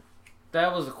 Yeah.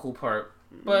 That was a cool part.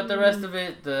 But the rest of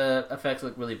it, the effects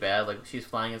look really bad. Like, she's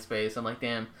flying in space. I'm like,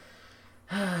 damn.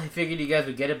 I figured you guys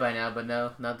would get it by now, but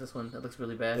no, not this one. It looks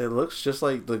really bad. It looks just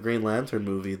like the Green Lantern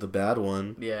movie, the bad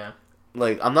one. Yeah.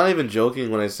 Like, I'm not even joking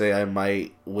when I say I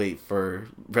might wait for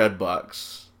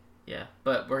Redbox. Yeah.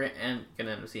 But we're gonna end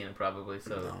up seeing it probably,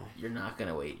 so No. you're not going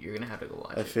to wait. You're going to have to go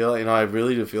watch I it. feel like, I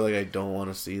really do feel like I don't want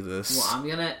to see this. Well, I'm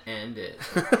going to end it.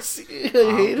 See,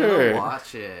 I hate her.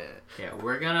 Watch it. Yeah,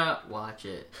 we're going to watch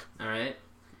it. Alright?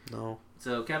 No.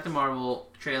 So, Captain Marvel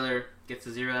trailer gets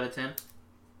a 0 out of 10.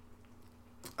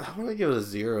 I want to give it a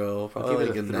 0. Probably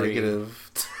give it like a a 3.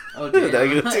 negative. Oh, damn.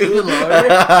 Negative 2. Even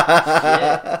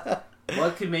lower?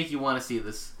 What could make you want to see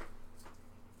this?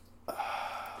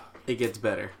 It gets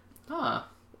better. Huh.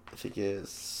 I think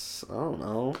it's, I don't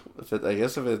know. I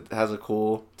guess if it has a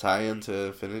cool tie-in to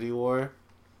Infinity War,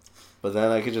 but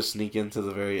then I could just sneak into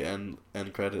the very end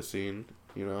credit scene,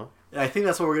 I think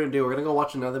that's what we're gonna do. We're gonna go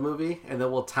watch another movie, and then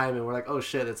we'll time it. We're like, oh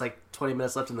shit, it's like 20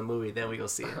 minutes left in the movie. Then we go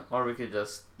see it. Or we could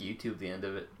just YouTube the end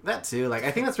of it. That too. Like,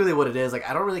 I think that's really what it is. Like,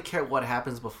 I don't really care what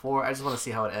happens before. I just want to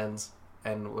see how it ends,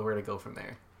 and we're gonna go from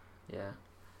there. Yeah.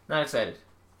 Not excited.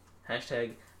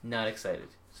 Hashtag not excited.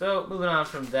 So, moving on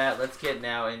from that, let's get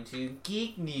now into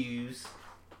geek news.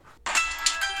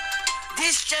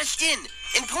 This just in.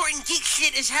 Important geek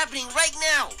shit is happening right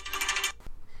now.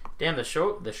 Damn, the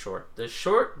show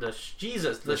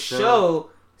show.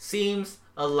 seems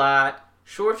a lot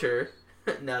shorter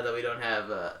now that we don't have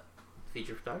a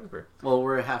feature photographer. Well,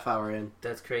 we're a half hour in.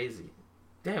 That's crazy.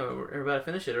 Damn, we're about to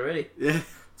finish it already. Yeah.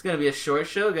 It's gonna be a short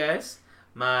show, guys.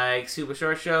 My super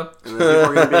short show. And then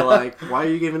people are gonna be like, "Why are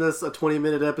you giving us a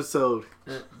 20-minute episode?"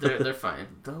 They're fine.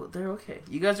 They're okay.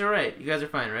 You guys are right. You guys are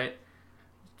fine, right?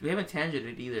 We haven't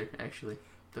tangented either, actually.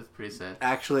 That's pretty sad.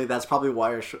 Actually, that's probably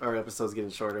why our episode's getting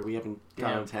shorter. We haven't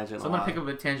gone on tangent. So I'm gonna pick up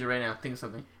a tangent right now. Think of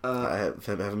something. I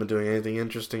haven't been doing anything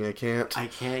interesting. I can't. I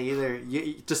can't either.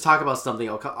 You just talk about something.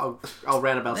 I'll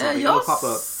rant about something. y'all It'll pop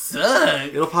up. suck.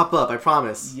 It'll pop up. I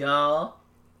promise. Y'all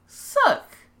suck.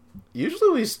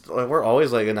 Usually we're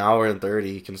always like an hour and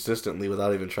 30 consistently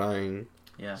without even trying.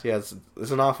 Yeah. So yeah,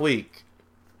 it's an off week.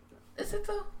 Is it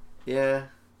though? Yeah.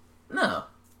 No,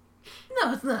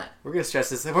 it's not. We're gonna stretch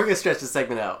this. We're gonna stretch this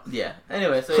segment out. Yeah.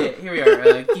 Anyway, so yeah, here we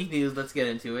are. Geek news. Let's get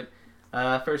into it.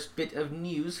 First bit of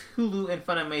news: Hulu and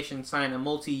Funimation sign a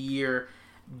multi-year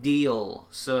deal.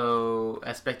 So,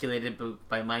 as speculated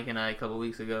by Mike and I a couple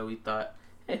weeks ago, we thought,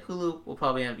 hey, Hulu will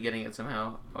probably end up getting it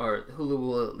somehow, or Hulu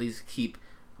will at least keep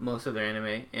most of their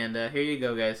anime. And here you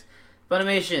go, guys.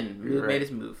 Funimation made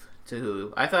its move to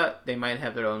Hulu. I thought they might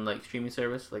have their own streaming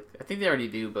service. I think they already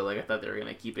do, but I thought they were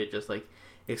gonna keep it just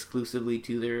exclusively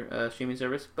to their streaming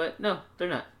service. But no, they're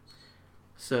not.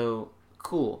 So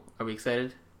cool. Are we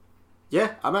excited?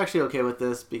 Yeah, I'm actually okay with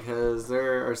this because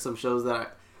there are some shows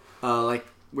that, like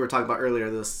we were talking about earlier,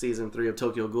 this season 3 of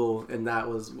Tokyo Ghoul, and I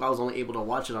was only able to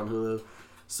watch it on Hulu,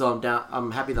 so I'm down.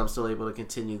 I'm happy that I'm still able to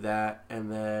continue that.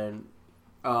 And then,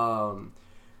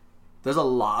 there's a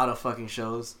lot of fucking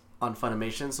shows on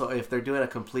Funimation, so if they're doing a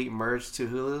complete merge to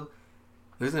Hulu,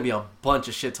 there's gonna be a bunch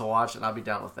of shit to watch, and I'll be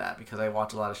down with that because I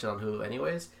watch a lot of shit on Hulu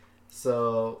anyways.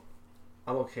 So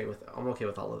I'm okay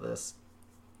with all of this.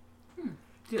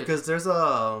 Good. Because there's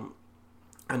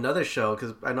another show,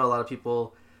 because I know a lot of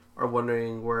people are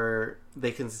wondering where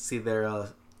they can see their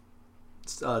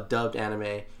dubbed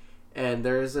anime, and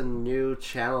there's a new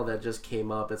channel that just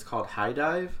came up. It's called High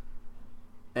Dive,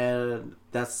 and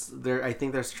I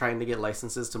think they're trying to get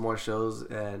licenses to more shows,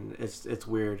 and it's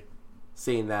weird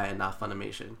seeing that and not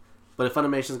Funimation. But if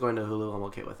Funimation's going to Hulu, I'm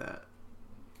okay with that.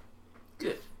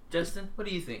 Good. Justin, what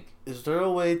do you think? Is there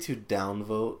a way to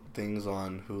downvote things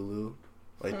on Hulu?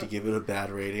 To give it a bad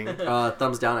rating?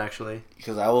 Thumbs down, actually.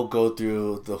 Because I will go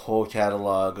through the whole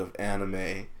catalog of anime,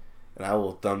 and I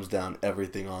will thumbs down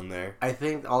everything on there. I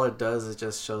think all it does is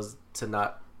just shows to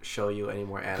not show you any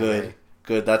more anime.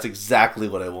 Good. That's exactly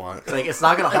what I want. It's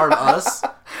not gonna harm us,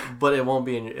 but it won't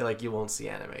be you won't see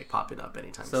anime popping up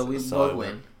anytime So soon. we both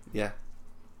win. Yeah.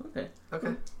 Okay.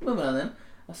 Okay. Moving on then.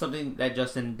 something that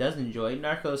Justin does enjoy,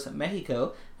 Narcos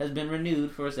Mexico has been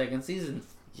renewed for a second season.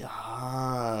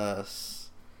 Yes.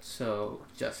 So,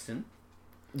 Justin,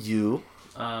 You?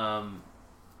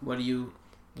 what do you...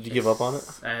 Did you give up on it?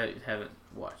 I haven't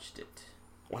watched it.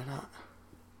 Why not?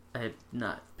 I have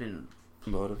not been...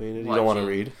 Motivated? You don't want to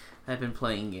read? I've been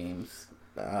playing games.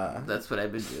 That's what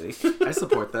I've been doing. I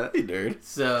support that. Hey, nerd.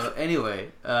 So, anyway,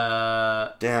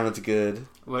 Damn, it's good.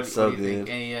 what, It's so what do you think?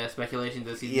 good. Any speculations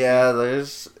this season? Yeah,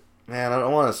 there's... Man, I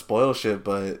don't want to spoil shit,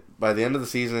 but by the end of the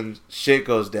season, shit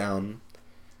goes down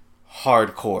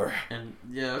hardcore. And,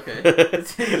 yeah, okay.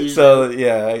 So,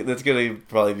 yeah, that's going to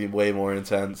probably be way more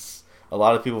intense. A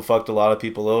lot of people fucked a lot of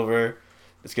people over.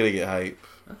 It's going to get hype.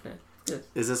 Okay, good.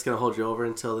 Is this gonna hold you over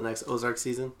until the next Ozark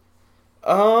season?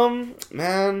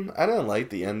 Man, I didn't like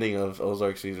the ending of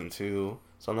Ozark Season 2,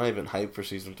 so I'm not even hyped for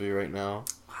Season 3 right now.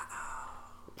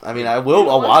 I mean, I'll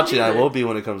watch it, I will be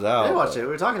when it comes out. I watched it. We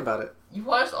were talking about it. You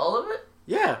watched all of it?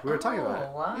 Yeah, we were talking about it.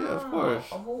 Wow. Yeah, of course.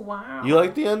 Oh, wow. You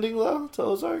like the ending, though, to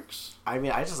Ozarks? I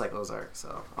mean, I just like Ozark,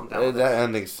 so I'm down with That it.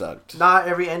 ending sucked. Not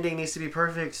every ending needs to be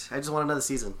perfect. I just want another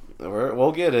season.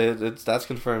 We'll get it. That's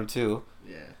confirmed, too.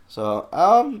 Yeah. So,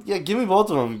 yeah, give me both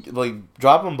of them. Like,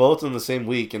 drop them both in the same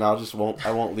week, and I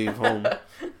won't leave home.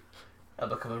 I'll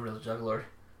become a real juggler.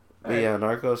 But yeah,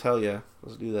 Narcos, hell yeah.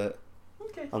 Let's do that.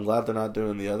 Okay. I'm glad they're not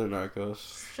doing the other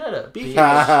Narcos. Shut up. Speaking You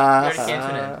already came to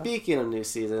an end. Speaking of new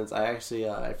seasons, I actually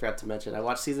I forgot to mention I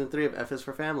watched season 3 of F is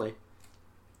for Family,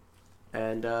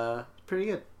 and pretty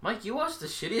good. Mike, you watch the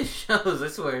shittiest shows, I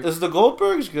swear. Is the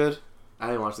Goldbergs good? I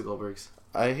didn't watch the Goldbergs.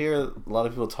 I hear a lot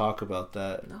of people talk about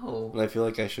that, No. and I feel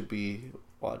like I should be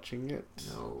watching it.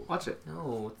 No. Watch it.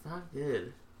 No, it's not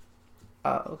good.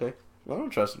 Okay. Well, I don't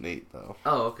trust Nate, though.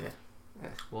 Oh, okay.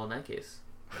 Well, in that case,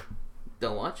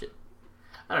 don't watch it.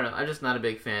 I don't know. I'm just not a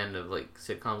big fan of like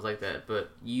sitcoms like that. But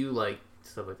you like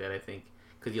stuff like that, I think,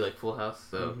 because you like Full House,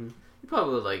 so you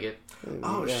probably would like it.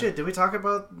 Oh Yeah. shit! Did we talk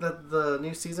about that the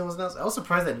new season was announced? I was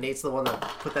surprised that Nate's the one that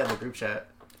put that in the group chat.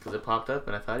 Because it popped up,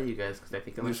 and I thought of you guys because I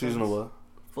think it New might season of what?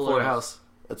 Fuller House.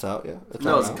 It's out, yeah?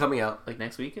 No, out it's now? coming out. like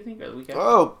next week, I think, or the week after.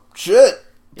 Oh, shit!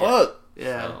 Yeah. Fuck!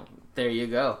 Yeah. So, there you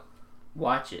go.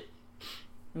 Watch it.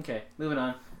 Okay, moving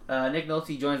on. Nick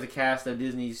Nolte joins the cast of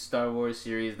Disney's Star Wars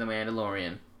series, The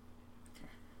Mandalorian.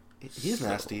 He's So-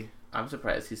 nasty. I'm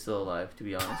surprised he's still alive, to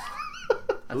be honest.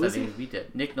 I Who thought is he he? would be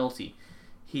dead. Nick Nolte.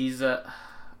 He's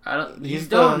I don't. You He's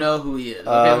don't the- know who he is.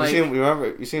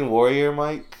 Okay, you seen Warrior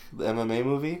Mike, the MMA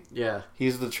movie? Yeah.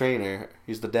 He's the trainer.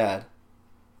 He's the dad.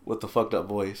 With the fucked up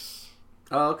voice.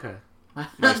 Oh, okay. Mike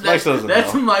doesn't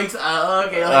that's know. Mike's.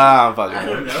 Okay. I'm fucking I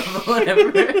don't know. with Whatever.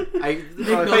 I Nolte's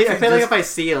feel like just- if I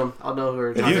see him, I'll know who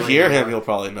we're If talking you about. hear him, you'll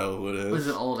probably know who it This is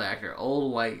is. an old actor,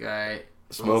 old white guy.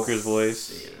 Smoker's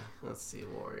voice. Let's see.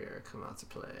 Warrior come out to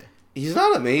play. He's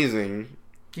not amazing.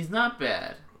 He's not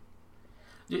bad.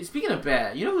 Dude, speaking of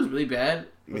bad, you know who's really bad?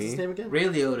 What's his Me? name again? Ray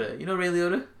Liotta. You know Ray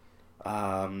Liotta?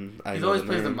 I He's know always the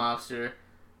plays the name. mobster.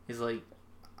 He's like,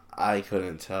 I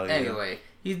couldn't tell you. anyway,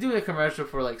 he's doing a commercial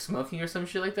for like smoking or some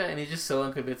shit like that, and he's just so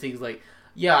unconvincing. He's like,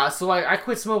 yeah, so I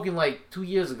quit smoking like 2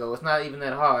 years ago. It's not even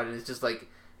that hard. And it's just like,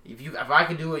 if I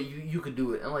can do it, you could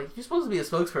do it. I'm like, you're supposed to be a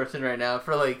spokesperson right now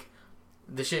for like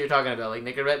the shit you're talking about, like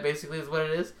Nicorette basically is what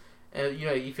it is. And you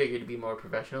know, you figure to be more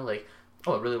professional, like,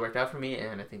 oh, it really worked out for me,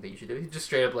 and I think that you should do it. He's just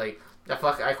straight up like,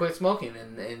 I quit smoking,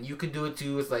 and you could do it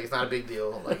too. It's like, it's not a big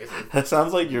deal. Like, That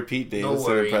sounds like your Pete No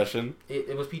Davidson worry. impression.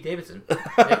 it was Pete Davidson.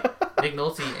 Nick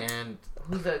Nolte and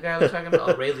who's that guy I was talking about?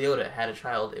 Oh, Ray Liotta had a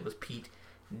child. It was Pete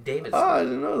Davidson. Oh, I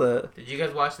didn't know that. Did you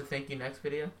guys watch the Thank You Next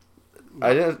video?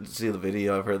 I didn't see the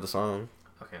video. I've heard the song.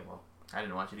 Okay, well, I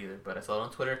didn't watch it either, but I saw it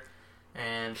on Twitter,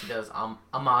 and she does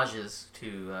homages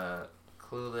to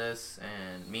Clueless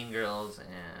and Mean Girls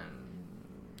and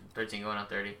 13 Going on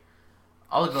 30.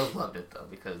 All the girls loved it though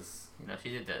because you know she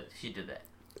did that.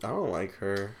 I don't like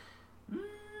her.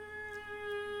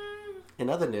 In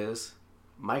other news,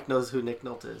 Mike knows who Nick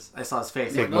Nolte is. I saw his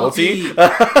face. Nick Like,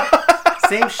 Nolte?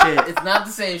 same shit. It's not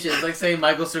the same shit. It's like saying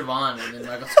Michael Servan and then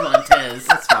Michael Montez.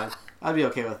 That's fine. I'd be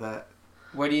okay with that.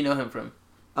 Where do you know him from?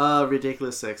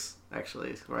 Ridiculous 6,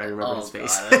 actually, where I remember his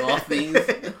face. God, of all things,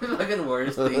 fucking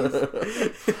worst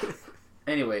things.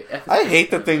 Anyway, I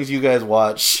hate the things you guys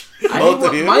watch. I hate Both of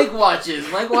what you. Mike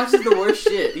watches. Mike watches the worst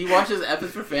shit. He watches F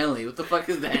is for Family. What the fuck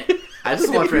is that? I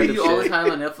just watch They random preview all the shit.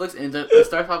 time on Netflix, and it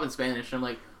starts off in Spanish. And I'm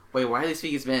like, wait, why are they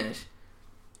speaking Spanish?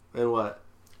 And what?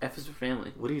 F is for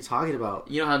Family. What are you talking about?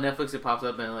 You know how Netflix it pops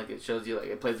up and like it shows you like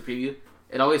it plays the preview.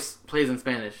 It always plays in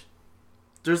Spanish.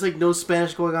 There's like no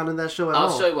Spanish going on in that show at all.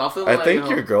 I'll show you. I'll film I it think at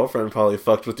your home. girlfmente probably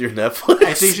fucked with your Netflix.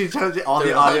 I think she turned all the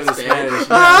They're audio all to Spanish. Spanish.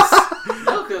 Yes.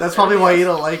 No, because That's probably why you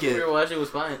don't like We it. were watching, it was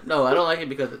fine. No, I don't like it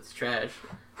because it's trash.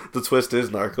 The twist is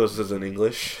Narcos is in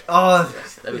English. Oh,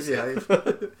 That'd be yeah.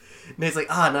 sick. Nate's like,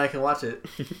 now I can watch it.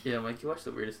 Yeah, Mike, you watch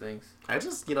the weirdest things. I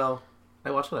just,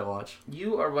 I watch what I watch.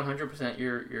 You are 100%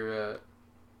 your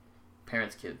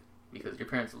parents' kid because your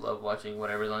parents love watching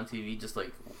whatever's on TV, just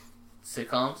like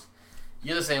sitcoms.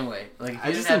 You're the same way. Like, if I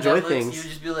you just didn't have enjoy Netflix, things. You would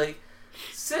just be like,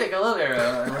 "Sick, I love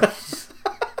Arrow." And, like,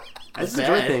 I just bad.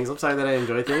 enjoy things. I'm sorry that I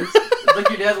enjoy things. It's like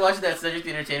your dad's watching that Cedric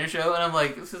the Entertainer show, and I'm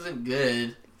like, "This isn't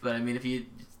good." But I mean, if you,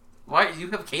 why you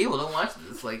have cable? Don't watch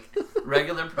this. Like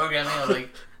regular programming on like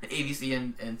ABC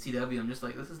and CW. I'm just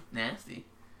like, this is nasty.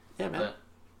 Yeah, man. But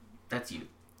that's you.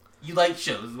 You like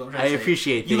shows. Is what I'm trying I to say.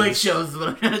 appreciate You things. like shows. Is what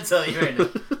I'm trying to tell you right now.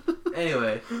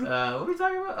 Anyway, what are we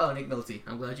talking about? Oh, Nick Nolte.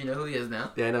 I'm glad you know who he is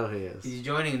now. Yeah, I know who he is. He's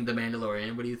joining The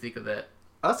Mandalorian. What do you think of that?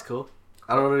 Oh, that's cool.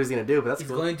 I don't know what he's gonna do, but that's He's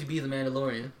cool. going to be The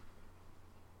Mandalorian.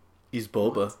 He's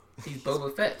Boba. He's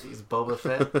Boba Fett. He's Boba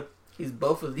Fett. He's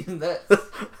both of these nuts.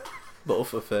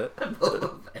 Boba Fett.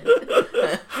 Boba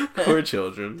Fett. Poor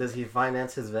children. Does he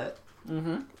finance his vet?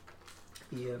 Mm-hmm.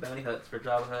 Yeah, bounty huts for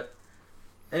Jabba Hutt.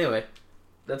 Anyway,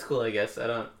 that's cool. I guess I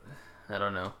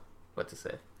don't know what to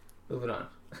say. Moving on.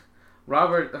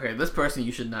 Robert. Okay, this person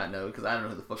you should not know because I don't know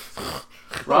who the fuck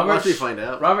this is. Once we find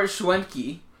out. Robert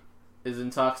Schwentke is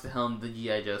in talks to helm the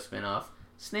G.I. Joe spinoff,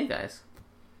 Snake Eyes.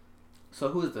 So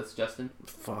who is this, Justin?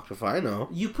 Fuck if I know.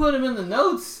 You put him in the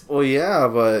notes. Well, yeah,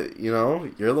 but,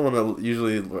 you're the one that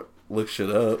usually looks shit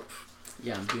up.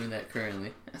 Yeah, I'm doing that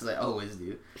currently, as I always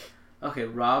do. Okay,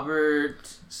 Robert.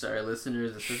 Sorry,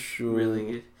 listeners, this is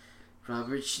really good.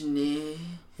 Robert Schnee.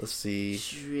 Let's see.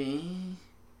 Schnee.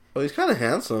 Oh, he's kind of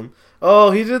handsome.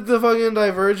 Oh, he did the fucking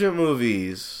Divergent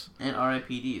movies. And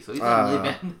R.I.P.D. So he's done really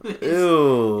bad movies. And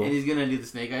Ew. he's gonna do the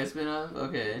Snake Eyes spinoff?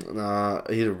 Okay. Nah,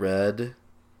 he did Red.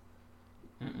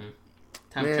 Mm-mm.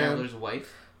 Time Man. Traveler's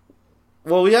Wife?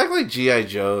 Well, we act like G.I.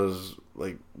 Joe's,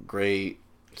 like, great.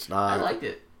 It's not. I liked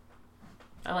it.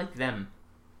 I liked them.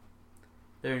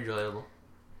 They're enjoyable.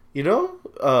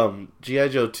 G.I.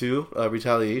 Joe 2,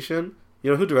 Retaliation?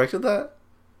 You know who directed that?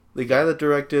 The guy that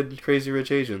directed Crazy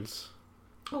Rich Asians.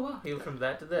 Oh wow, he went from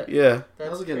that to that. Yeah. That's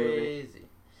was a good movie. crazy.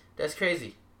 That's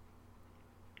crazy.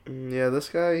 Yeah, this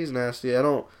guy, he's nasty. I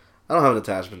don't have an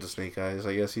attachment to Snake Eyes.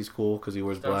 I guess he's cool because he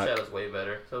wears Storm black. Shadow's way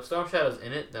better. So if Storm Shadow's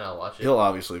in it, then I'll watch it. He'll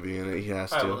obviously be in it. He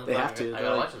has Alright, to. well, then They fine. have to. I They're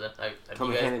gotta like- watch it then.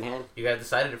 Coming hand in hand. You guys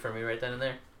decided it for me right then and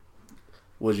there.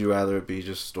 Would you rather it be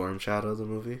just Storm Shadow, the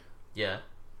movie? Yeah.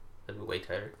 That'd be way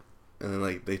tighter. And then,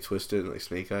 like, they twist it and, like,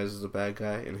 Snake Eyes is the bad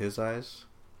guy in his eyes?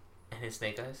 And his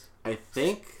Snake Eyes? I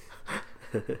think.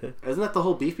 Isn't that the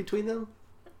whole beef between them?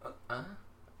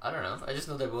 I don't know. I just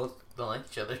know they both don't like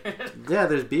each other. Yeah,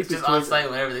 there's beef It's just between on site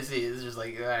whenever they see it. It's just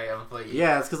like, alright, I'm gonna fight you.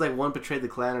 Yeah, it's because like one betrayed the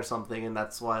clan or something, and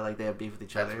that's why like they have beef with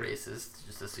each That's other. racist.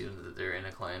 Just assume that they're in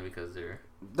a clan because they're...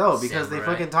 No, because they Samurai.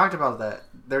 fucking talked about that.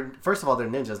 They're first of all they're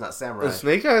ninjas, not samurai.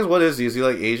 Snake Eyes, what is he? Is he,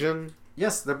 like, Asian?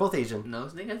 Yes, they're both Asian. No,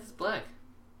 Snake Eyes is black.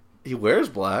 He wears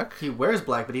black. He wears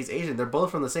black, but he's Asian. They're both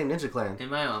from the same ninja clan. In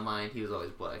my own mind, he was always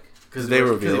black. Did they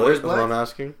reveal it? Is what I'm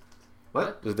asking.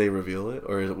 What? Did they reveal it?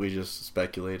 Or are we just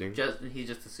speculating? He's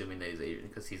just assuming that he's Asian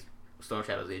because he's Storm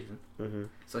Shadow's Asian. Mm-hmm.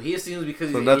 So he assumes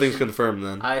because So he's nothing's Asian, confirmed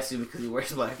then. I assume because he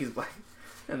wears black, he's black.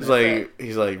 And He's that's like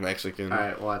he's like Mexican. All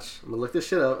right, watch. I'm gonna look this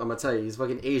shit up. I'm gonna tell you, he's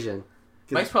fucking Asian.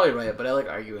 that. Mike's probably right, but I like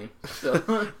arguing.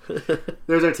 So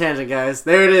There's our tangent, guys.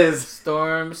 There it is.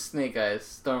 Storm Snake Eyes,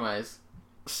 Storm Eyes.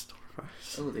 Storm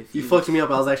Eyes. Oh, they You fused. fucked me up.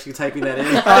 I was actually typing that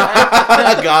in.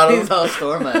 Got him. He's all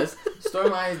Storm Eyes.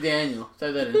 Storm Eyes Daniel.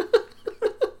 Type that in.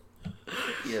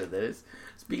 Yeah, that is.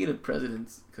 Speaking of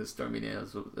presidents, because Stormy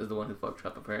Daniels is the one who fucked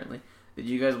Trump apparently. Did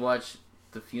you guys watch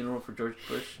the funeral for George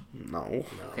Bush? No.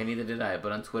 Okay, neither did I.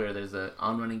 But on Twitter, there's a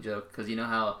on-running joke because you know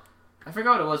how I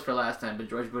forgot what it was for last time, but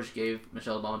George Bush gave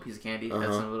Michelle Obama a piece of candy. That's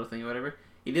Uh-huh. some little thing or whatever.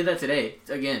 He did that today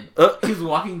again. Uh. He was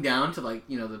walking down to like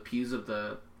the pews of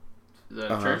the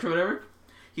Uh-huh. church or whatever.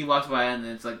 He walks by and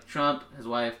it's like Trump, his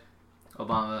wife,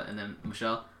 Obama, and then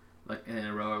Michelle, like in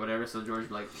a row or whatever. So George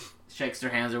like shakes their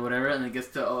hands or whatever, and then gets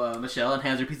to Michelle and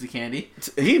hands her a piece of candy.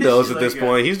 He knows She's at this like,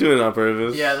 point. He's doing it on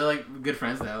purpose. Yeah, they're like good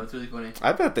friends now. It's really funny.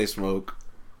 I bet they smoke.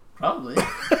 Probably.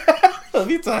 That'd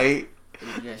be tight.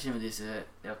 Yeah, some of this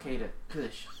Al Qaeda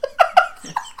Kush.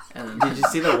 And then, Did you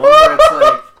see the one where it's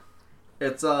like,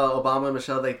 it's Obama and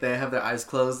Michelle, like they have their eyes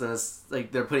closed and it's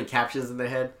like they're putting captions in their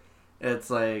head. And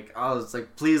it's like,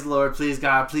 please Lord, please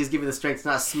God, please give me the strength to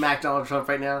not smack Donald Trump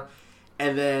right now.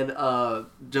 And then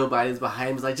Joe Biden's behind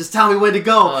him, he's like, just tell me when to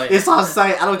go. Oh, yeah. It's on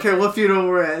site. I don't care what funeral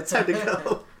we're at. It's time to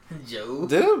go. Joe?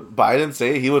 Didn't Biden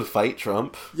say he would fight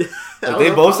Trump? Yeah, Like, they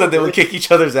both said they would kick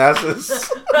each other's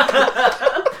asses.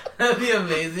 That'd be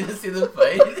amazing to see them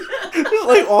fight. It's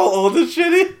like all old and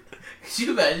shitty. Could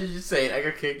you imagine just saying, I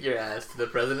could kick your ass to the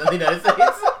President of the United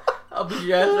States? I'll put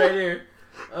your ass right here.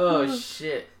 Oh,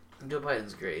 shit. Joe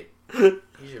Biden's great.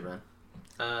 He should run.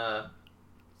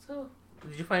 So,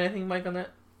 did you find anything, Mike, on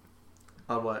that?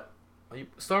 On what?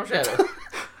 Storm Shadow.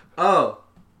 Oh.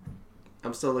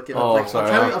 I'm still looking. Oh, I'm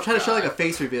sorry. I'm trying to show like a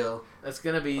face reveal. That's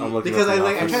gonna be... I'm looking Because up I the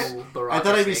like I office. tried. I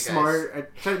thought I'd be smart. I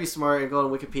tried to be smart and go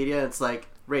on Wikipedia. And it's like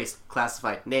race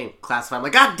classified, name classified. I'm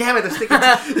like, God damn it! They're sticking.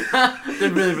 They're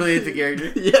really, really into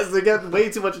character. Yes, they got way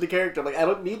too much into character. I'm like, I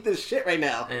don't need this shit right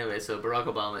now. Anyway, so Barack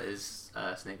Obama is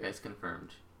Snake Eyes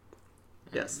confirmed.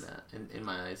 And, Yes. In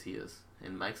my eyes, he is.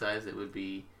 In Mike's eyes, it would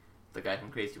be the guy from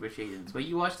Crazy Rich Asians. But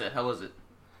you watched that. How was it?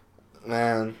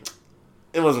 Man,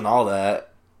 it wasn't all that.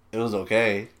 It was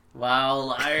okay. Wow,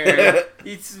 liar.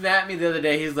 He snapped me the other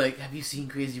day. He's like, have you seen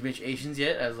Crazy Rich Asians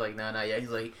yet? I was like, no, not yet. He's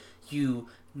like, you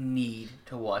need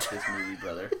to watch this movie,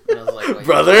 brother. And I was like, wait,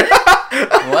 Brother? what?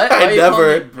 Why I are you never.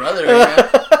 calling me brother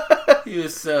right now? He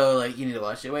was so like, you need to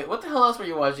watch it. Wait, what the hell else were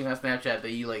you watching on Snapchat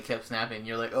that you like kept snapping?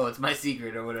 You're like, oh, it's my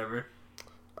secret or whatever.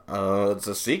 Oh, it's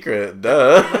a secret.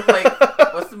 Duh. It looked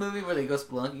like, what's the movie where they go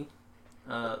spelunking?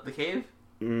 The Cave?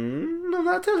 I'm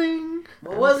not telling.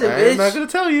 What was it, bitch? I'm not gonna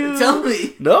tell you. Tell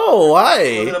me. No,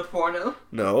 why? Was it a porno?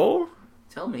 No.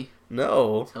 Tell me.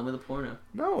 No. Tell me the porno.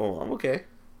 No, I'm okay.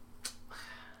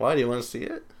 Why, do you want to see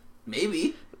it?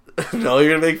 Maybe. No,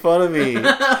 you're gonna make fun of me.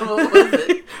 What was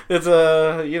it? It's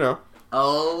you know.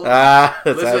 Oh.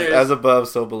 It's Listeners. as above,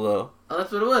 so below. Oh,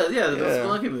 that's what it was. Yeah, the Yeah.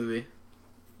 spelunking movie.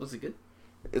 Was it good?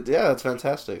 Yeah, it's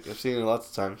fantastic. I've seen it lots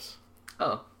of times.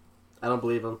 Oh. I don't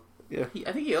believe him. I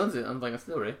think he owns it. I'm like, a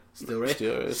Steel-Ray. Steel-Ray?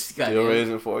 Still Goddamn.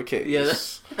 raising 4K. Yeah,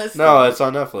 that's No, it's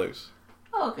on Netflix.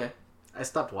 Oh, okay. I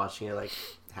stopped watching it like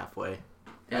halfway.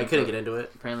 Yeah, I couldn't so get into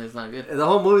it. Apparently it's not good. And the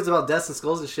whole movie's about deaths and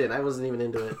skulls and shit. And I wasn't even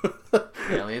into it.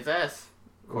 Apparently it's ass.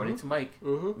 According to Mike.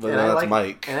 Mm-hmm. But and that's I like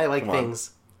Mike. And I like Come on.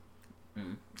 things.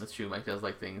 That's true. Mike does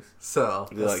like things. So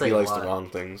He, that's he saying a likes the lot. wrong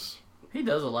things. He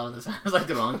does a lot of the times like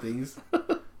the wrong things.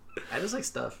 I just like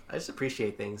stuff. I just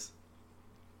appreciate things.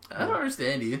 I don't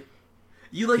understand you.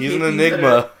 You like He's hate an things that enigma.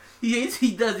 are- He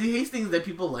hates things that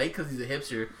people like because he's a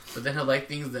hipster, but then he'll like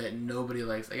things that nobody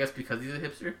likes. I guess because he's a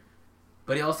hipster.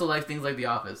 But he also likes things like The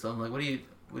Office. So I'm like, what do you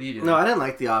do? No, I didn't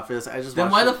like The Office. I just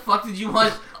Then watched why the it fuck did you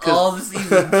watch all the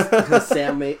seasons? because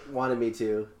Sam wanted me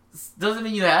to. Doesn't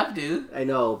mean you have to. I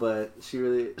know, but she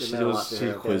really it She meant a lot to she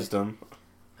her. quizzed him.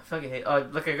 I fucking hate. Oh,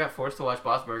 like I got forced to watch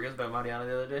Boss Burgers by Mariana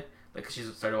the other day. Like, 'cause she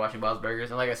started watching Bob's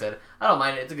Burgers, and like I said, I don't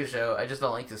mind it. It's a good show. I just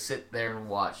don't like to sit there and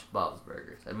watch Bob's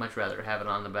Burgers. I'd much rather have it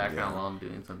on in the background while I'm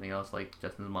doing something else, like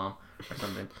Justin's mom or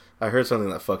something. I heard something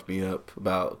that fucked me up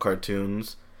about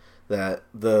cartoons. That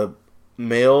the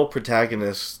male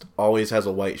protagonist always has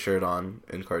a white shirt on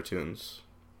in cartoons.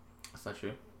 That's not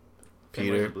true. Finn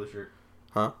Peter. wears a blue shirt.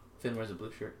 Huh? Finn wears a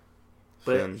blue shirt.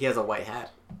 But Finn. he has a white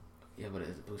hat. Yeah, but it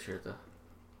is a blue shirt though.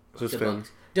 Who's Finn?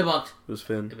 Debunked. Who's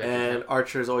Finn? And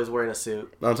Archer's always wearing a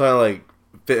suit. I'm talking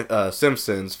like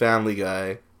Simpsons, Family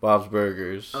Guy, Bob's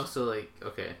Burgers. Oh, so like,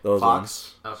 okay. Those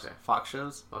Fox. ones. Okay. Fox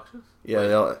shows. Fox shows? Yeah, Wait.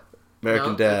 they all,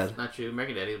 American No, Dad That's not true.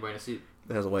 American Dad, he's wearing a suit.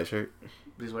 has a white shirt.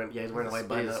 He's wearing he's wearing a white He has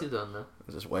button a up. suit on though.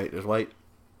 It's just white. There's white.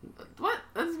 What?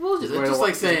 That's bullshit. That's wearing just a like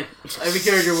white- saying every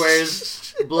character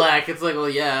wears black. It's like, well,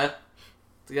 yeah,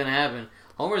 it's gonna happen.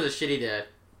 Homer's a shitty dad.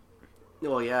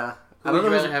 Well, yeah. Who I would don't you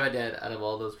know. rather have a dad out of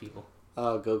all those people?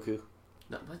 Goku.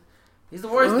 No, what? He's the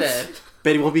worst What? dad.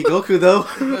 Bet he won't be Goku though.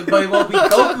 But he won't be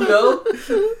Goku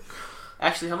though.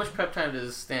 Actually, how much prep time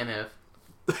does Stan have?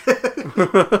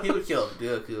 He would kill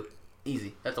Goku.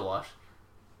 Easy. That's a wash.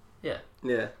 yeah.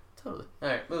 Totally.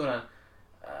 Alright, moving on.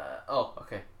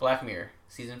 Okay. Black Mirror.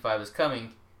 Season 5 is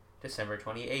coming December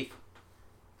 28th.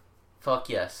 Fuck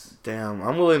yes. Damn,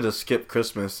 I'm willing to skip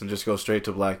Christmas and just go straight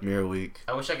to Black Mirror week.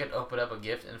 I wish I could open up a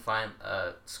gift and find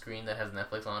a screen that has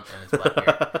Netflix on and it's Black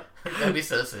Mirror. That'd be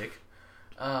so sick.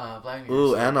 Black Mirror. Ooh,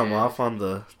 so and I'm good. off on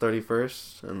the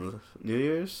 31st and the New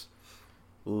Year's.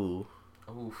 Ooh,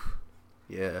 Oof.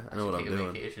 yeah, I know should what I'm take a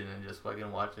doing. vacation and just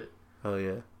fucking watch it. Oh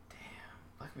yeah.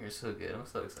 Black Mirror is so good. I'm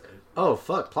so excited. Oh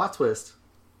fuck! Plot twist.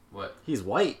 What? He's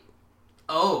white.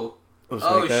 Oh. Oh,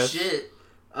 Oh Snake Eyes? shit.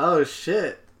 Oh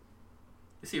shit.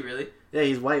 Is he really? Yeah,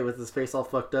 he's white with his face all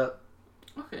fucked up.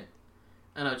 Okay.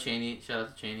 I know Cheney. Shout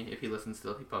out to Cheney. If he listens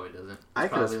still, he probably doesn't. I He's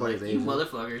could've probably sworn like, he's you Asian.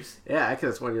 motherfuckers. Yeah, I could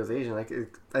have sworn he was Asian.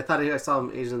 I thought I saw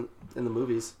him Asian in the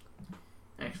movies.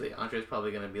 Actually, Andre's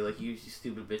probably gonna be like, you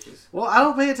stupid bitches. Well, I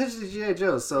don't pay attention to G.I.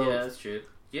 Joe, so Yeah, that's true.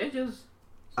 Yeah, Joe's.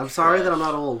 I'm sorry that I'm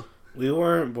not old. We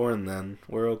weren't born then.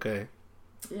 We're okay.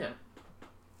 Yeah.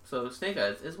 So Snake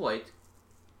Eyes is white.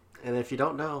 And if you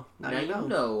don't know, now you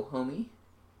know. homie.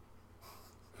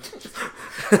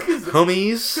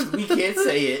 Homies. We can't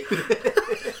say it.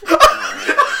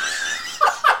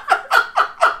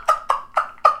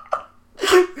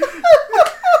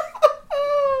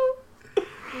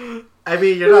 I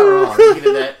mean, you're not wrong. Speaking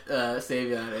of that,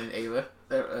 Savion and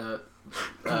Ava,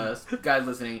 guys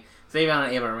listening, Savion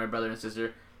and Ava are my brother and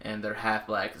sister, and they're half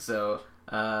black. So,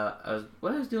 I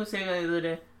was doing Savion the other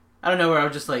day? I don't know where I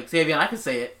was just like, Savion, I can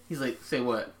say it. He's like, say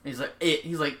what? And he's like, it.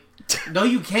 He's like, no,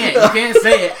 you can't. You can't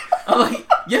say it. I'm like,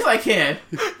 yes, I can.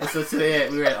 And so today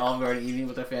we were at Olive Garden eating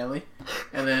with our family,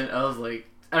 and then I was like,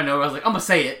 I don't know, I was like, I'm gonna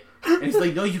say it. And he's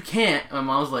like, no, you can't. And my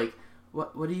mom was like,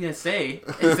 what are you gonna say?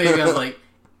 And Savion was like,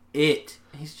 it.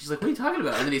 And she's like, what are you talking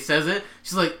about? And then he says it.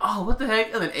 She's like, oh, what the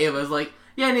heck? And then Ava's like,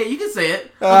 yeah, Nate, you can say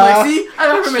it. I'm like, see, I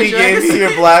got permission. She gave you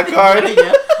your black card.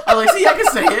 Yeah. I'm like, see, I can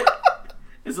say it.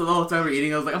 And so the whole time we're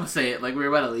eating, I was like, I'm gonna say it. Like, we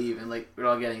were about to leave, and like, we we're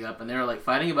all getting up, and they were like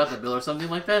fighting about the bill or something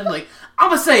like that. And like, I'm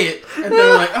gonna say it. And they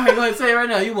were like, all right, go ahead, say it right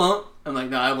now. You won't. I'm like,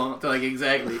 no, I won't. They're like,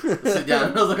 exactly. Sit down.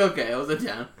 And I was like, okay, I will sit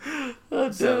down. Oh,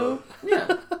 So,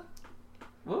 yeah.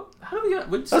 Well, how do we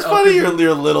get? That's funny. Your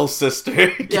little sister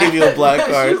gave you a black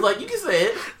card. She was like, you can say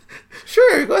it.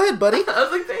 Sure, go ahead, buddy. I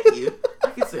was like, thank you. I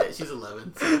can say it. She's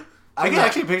 11. So. I can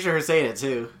actually picture her saying it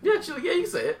too. Yeah, she's like, yeah, you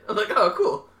can say it. I was like, oh,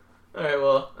 cool. All right,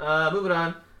 well, moving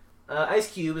on.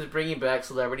 Ice Cube is bringing back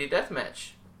Celebrity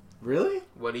Deathmatch. Really?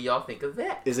 What do y'all think of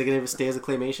that? Is it going to stay as a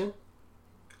claymation?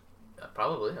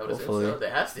 Probably. I would assume Hopefully. so. They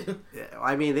has to. Yeah,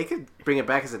 I mean, they could bring it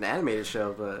back as an animated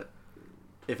show, but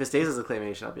if it stays as a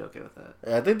claymation, I'll be okay with that.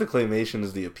 I think the claymation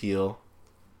is the appeal.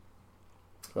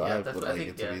 So Yeah, I that's would what I like think,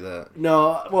 it to yeah. be that.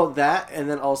 No, well, that, and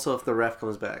then also if the ref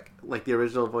comes back. Like the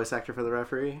original voice actor for the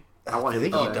referee. I want I him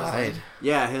think to he come back. died.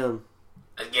 Yeah, him.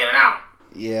 Let's get it out.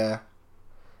 Yeah.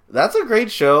 That's a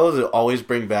great show to always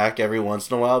bring back every once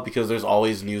in a while because there's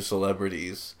always new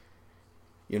celebrities.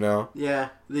 You know? Yeah,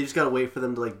 they just gotta wait for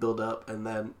them to like build up and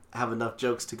then have enough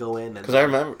jokes to go in. Because I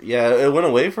remember, yeah, it went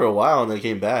away for a while and then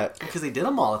came back. Because they did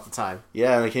them all at the time.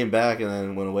 Yeah, and they came back and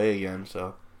then went away again,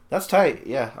 so. That's tight.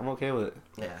 Yeah, I'm okay with it.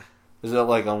 Yeah. Is it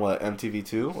like on what,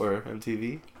 MTV2 or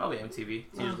MTV? Probably MTV.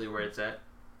 It's usually where it's at.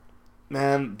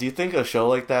 Man, do you think a show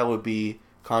like that would be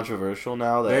controversial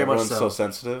now that Very much everyone's so. so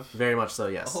sensitive? Very much so,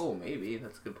 yes. Oh, maybe.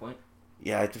 That's a good point.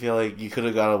 Yeah, I feel like you could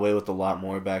have got away with a lot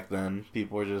more back then.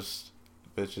 People are just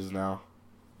bitches now,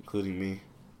 including me.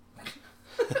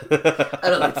 I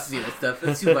don't like to see that stuff.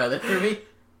 It's too violent for me.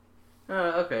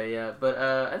 Okay, yeah. But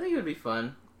I think it would be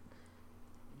fun.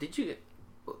 Did you...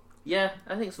 Yeah,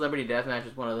 I think Celebrity Deathmatch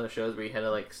is one of those shows where you had to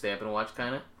like stay up and watch,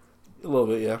 kind of. A little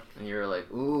bit, yeah. And you were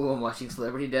like, ooh, I'm watching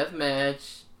Celebrity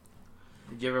Deathmatch.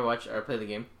 Did you ever watch or play the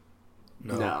game?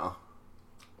 No.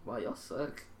 Wow, y'all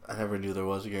suck. I never knew there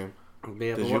was a game.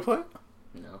 Yeah, Did but you play?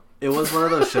 No. It was one of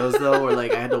those shows though where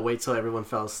like I had to wait till everyone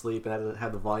fell asleep and I had to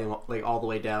have the volume like all the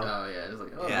way down. Oh, yeah. It's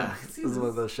like, oh, Yeah, I can it see was one this.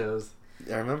 of those shows.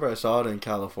 I remember I saw it in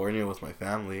California with my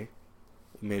family.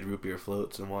 We made root beer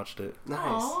floats and watched it. Nice.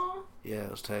 Aw, Yeah,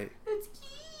 it was tight. it's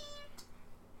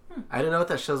cute. I didn't know what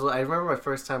that show was. I remember my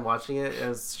first time watching it. It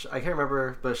was, I can't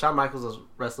remember, but Shawn Michaels was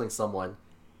wrestling someone,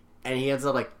 and he ends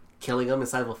up like killing him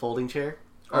inside of a folding chair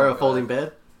or Oh, a folding God.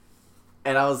 bed.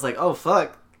 And I was like, "Oh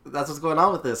fuck, that's what's going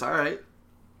on with this." All right.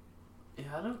 Yeah,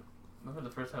 I don't remember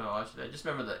the first time I watched it. I just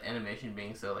remember the animation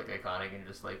being so like iconic and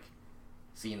just like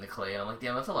seeing the clay. And I'm like,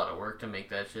 damn, that's a lot of work to make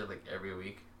that shit like every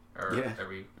week or Yeah.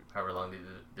 every however long they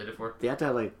did it for. They have to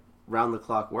have like round the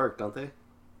clock work, don't they?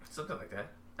 Something like that.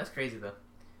 That's crazy though.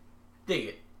 Dig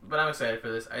it. But I'm excited for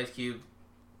this. Ice Cube,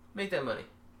 make that money.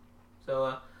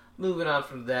 So moving on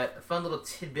from that, a fun little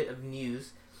tidbit of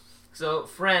news. So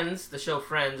Friends, the show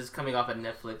Friends, is coming off at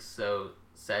Netflix. So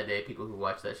sad day, people who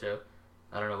watch that show.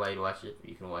 I don't know why you'd watch it.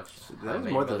 You can watch. How I That was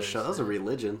Met more Your than a Mother show. That was a instead.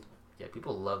 religion. Yeah,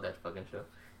 people love that fucking show.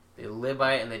 They live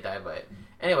by it and they die by it.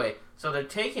 Anyway, so they're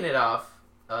taking it off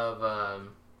of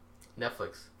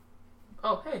Netflix.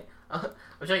 Oh, hey.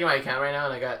 I'm checking my account right now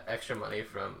and I got extra money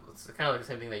from... It's kind of like the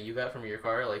same thing that you got from your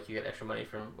car. Like, you get extra money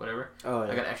from whatever. Oh I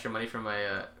yeah. got extra money from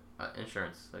my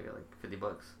insurance. I got like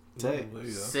 $50. Say. There you go.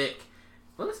 Sick.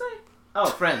 What did I say? Oh,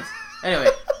 Friends. Anyway,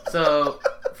 so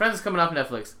Friends is coming off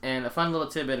Netflix. And a fun little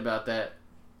tidbit about that.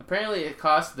 Apparently, it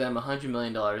cost them $100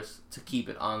 million to keep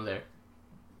it on there.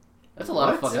 That's a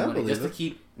lot of What? fucking Yeah, I money believe just to it.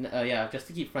 keep, just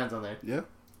to keep Friends on there. Yeah.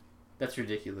 That's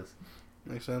ridiculous.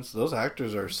 Makes sense. Those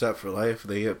actors are set for life.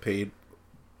 They get paid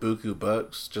buku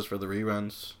bucks just for the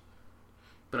reruns.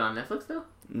 But on Netflix though?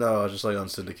 No, just like on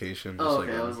syndication. Just Oh, like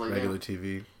okay, I on was like, regular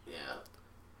TV. Yeah.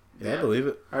 Yeah, I believe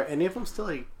it. Are any of them still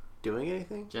like doing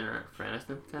anything? Jennifer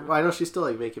Aniston kind of. Well, I know she's still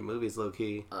like making movies low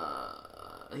key.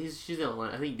 She's the only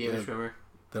one. I think David Yeah. Schwimmer.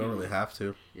 They don't really have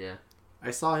to. Yeah. I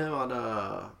saw him on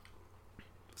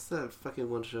What's that fucking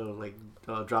one show? Like,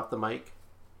 Drop the Mic?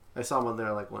 I saw him on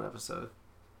there like one episode.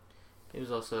 He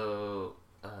was also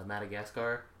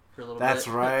Madagascar for a little That's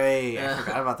bit. right. I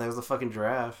forgot about that. It was a fucking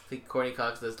giraffe. I think Courtney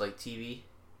Cox does like TV.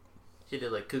 She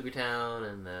did like Cougar Town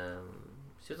and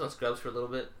she was on Scrubs for a little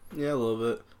bit. Yeah, a little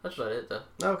bit. That's about it though.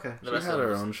 Okay. The She rest had of them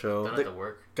her was own show. done at the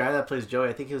work. Guy that plays Joey,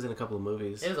 I think he was in a couple of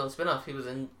movies. He was on spinoff. He was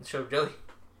in the show Joey.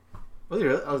 Was he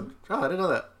really? Oh, I didn't know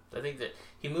that. I think that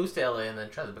he moves to LA and then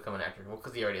tries to become an actor. Well,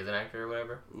 because he already is an actor or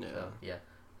whatever. Yeah. So, yeah.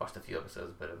 Watched a few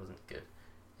episodes, but it wasn't good.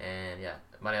 And yeah,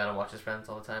 Mariano watches Friends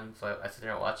all the time, so I sit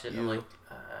there and watch it. And I'm You- like,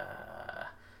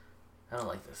 I don't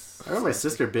like this. I remember my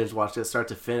sister binge watched it start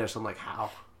to finish. I'm like,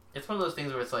 how? It's one of those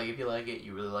things where it's like, if you like it,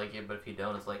 you really like it, but if you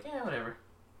don't, it's like, yeah, whatever.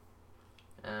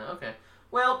 Okay.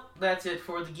 Well, that's it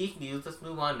for the geek news. Let's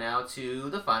move on now to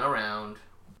the final round.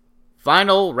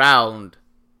 Final round.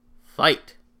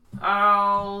 Fight.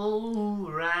 All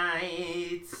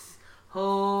right.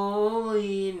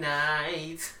 Holy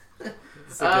night.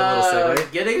 It's a good little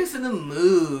segue. Getting us in the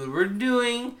mood. We're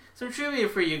doing some trivia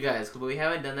for you guys, but we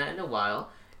haven't done that in a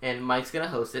while. And Mike's gonna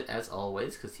host it as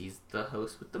always, because he's the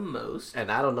host with the most. And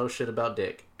I don't know shit about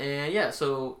Dick. And yeah,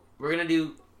 so we're gonna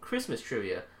do Christmas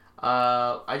trivia.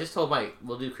 I just told Mike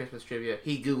we'll do Christmas trivia.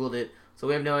 He Googled it, so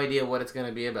we have no idea what it's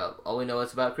gonna be about. All we know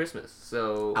is about Christmas.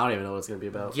 So I don't even know what it's gonna be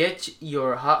about. get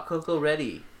your hot cocoa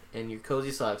ready and your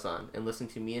cozy socks on, and listen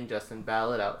to me and Justin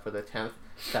battle it out for the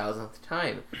 10,000th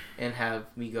time, and have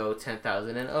me go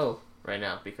 10,000-0 right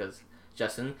now because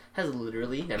Justin has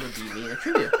literally never beat me in a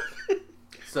trivia.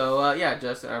 So yeah,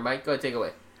 Justin or Mike, go ahead, take it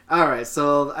away. All right,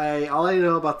 so all I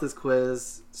know about this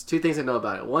quiz is two things I know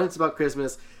about it. One, it's about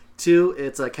Christmas. Two,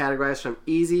 it's categorized from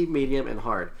easy, medium, and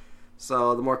hard.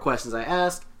 So the more questions I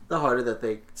ask, the harder that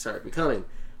they start becoming.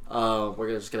 We're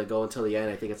just gonna go until the end.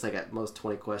 I think it's like at most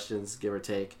 20 questions, give or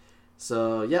take.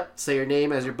 So yep, say your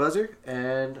name as your buzzer,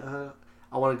 and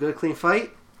I want a good, clean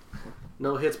fight.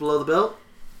 No hits below the belt,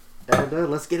 and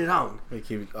let's get it on.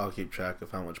 I'll keep track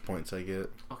of how much points I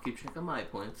get. I'll keep track of my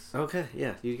points. Okay,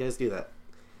 yeah, you guys do that.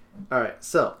 All right,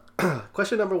 so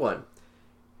question number 1.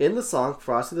 In the song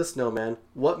Frosty the Snowman,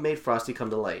 what made Frosty come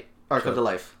to light? Or come to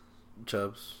life?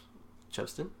 Chubbs.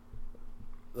 Chubston?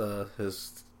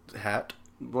 His hat.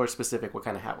 More specific, what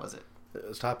kind of hat was it?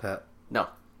 His top hat. No.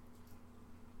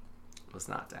 It was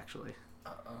not, actually.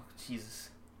 Oh, Jesus.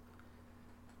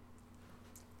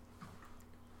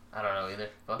 I don't know either.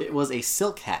 Fuck. It was a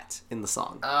silk hat in the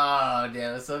song. Oh,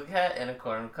 damn, a silk hat and a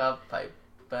corn cob pipe.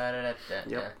 Yep.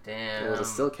 Damn. It was a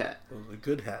silk hat. It was a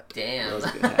good hat. Damn. It was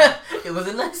a good hat. It was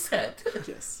a nice hat.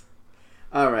 Yes.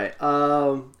 All right.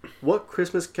 What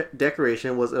Christmas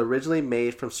decoration was originally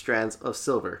made from strands of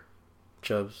silver?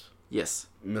 Chubbs. Yes.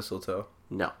 Mistletoe.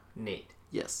 No. Nate.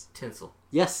 Yes. Tinsel.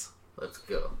 Yes. Let's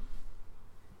go.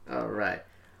 All right.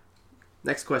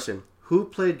 Next question. Who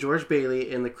played George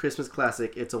Bailey in the Christmas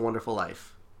classic It's a Wonderful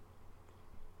Life?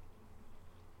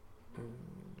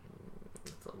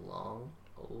 It's a long,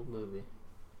 old movie.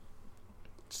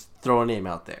 Just throw a name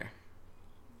out there.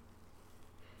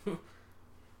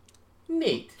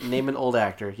 Nate. Name an old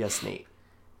actor. Yes, Nate.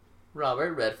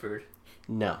 Robert Redford.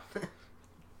 No.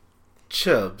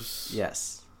 Chubbs.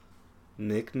 Yes.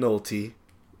 Nick Nolte.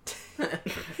 Yeah,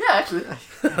 actually.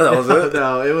 That was it?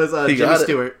 No, it was He Jimmy got it.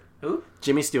 Stewart. Who?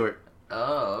 Jimmy Stewart.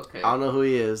 Oh, okay. I don't know who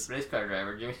he is. Race car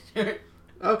driver, Jimmy Stewart.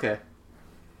 Okay.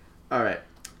 All right.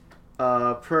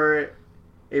 Per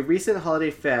a recent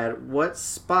holiday fad, what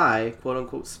spy, quote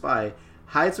unquote spy,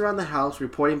 hides around the house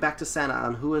reporting back to Santa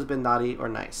on who has been naughty or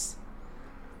nice?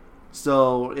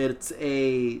 So it's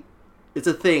a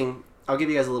thing. I'll give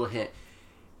you guys a little hint.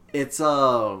 It's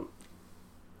an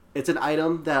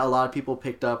item that a lot of people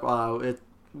picked up.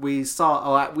 We saw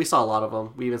a lot of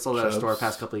them. We even sold it at our store the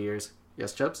past couple of years.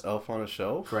 Yes, Chubbs? Elf on a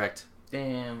Shelf. Correct.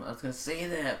 Damn, I was gonna say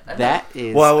that. That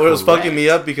is. Well, it was correct. fucking me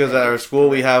up because at our school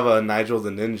we have Nigel the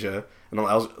Ninja, and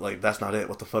I was like, "That's not it.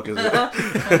 What the fuck is it?"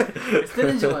 It's the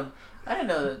ninja one. I didn't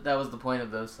know that was the point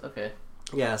of those. Okay.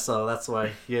 Yeah, so that's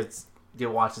why he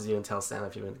watches you and tells Santa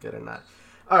if you've been good or not.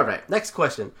 All right, next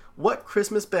question. What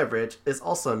Christmas beverage is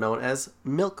also known as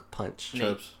milk punch?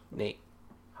 Chubbs. Nate.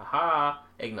 Haha.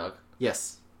 Eggnog.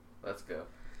 Yes. Let's go.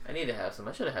 I need to have some.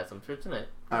 I should have had some for tonight.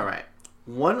 All right.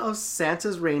 One of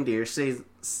Santa's reindeer shares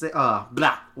a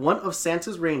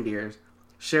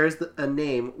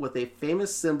name with a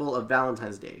famous symbol of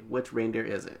Valentine's Day. Which reindeer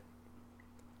is it?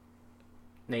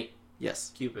 Nate.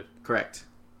 Yes. Cupid. Correct.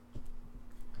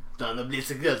 Done the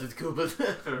blitzig with Cupid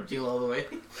from Jingle All the Way.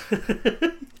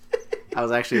 I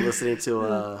was actually listening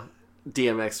to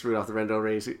DMX Rudolph the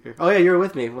Red-Nosed Reindeer. Oh yeah, you were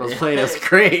with me when I was playing. It was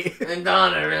great. And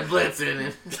Donner and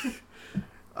Blitzen.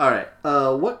 All right.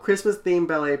 What Christmas-themed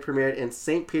ballet premiered in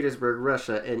St. Petersburg,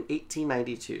 Russia in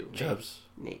 1892? Chubbs.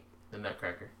 Nate. The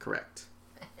Nutcracker. Correct.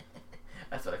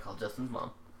 That's what I call Justin's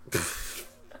mom.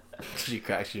 She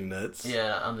cracks you nuts.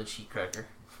 Yeah, I'm the cheat cracker.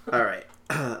 All right.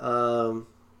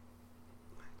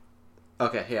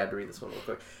 Okay, hey, I had to read this one real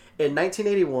quick. In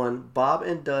 1981, Bob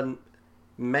and Doug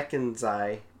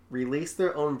McKenzie released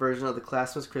their own version of the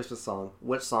Classmates Christmas song.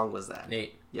 Which song was that?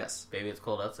 Nate, Yes. baby, it's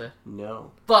cold outside.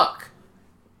 No. Fuck!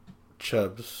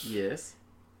 Chubbs. Yes.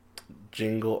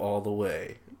 Jingle All the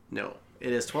Way. No.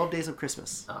 It is 12 Days of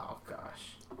Christmas. Oh,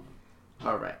 gosh.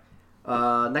 All right.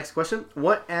 Next question.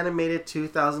 What animated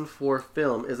 2004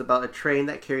 film is about a train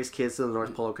that carries kids to the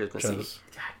North Pole of Christmas Eve? Chubbs.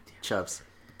 God damn. Chubbs.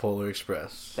 Polar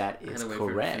Express. That I had is to wait for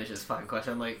her to finish correct. this fucking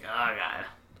question. I'm like, oh,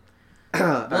 God. All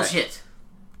right. Bullshit.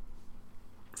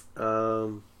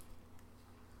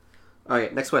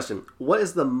 Okay, next question. What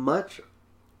is the much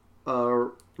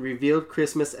revealed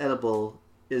Christmas edible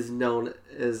is known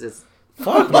as its...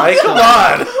 Fuck, Mike, come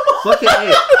on! Fucking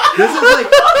A. This is like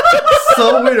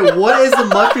so weird. What is the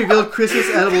much revealed Christmas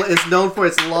edible is known for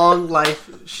its long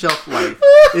shelf life.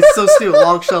 It's so stupid.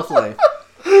 Long shelf life.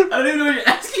 I don't even know what you're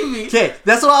asking me. Okay,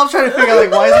 that's what I'm trying to figure out.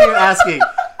 Like, why is he even asking?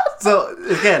 So,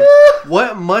 again,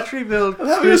 what much revealed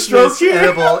having a Christmas stroke here.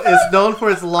 edible is known for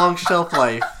its long shelf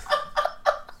life?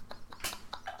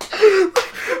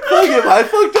 Fuck, am I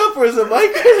fucked up or is it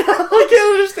Mike? I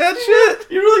can't understand shit.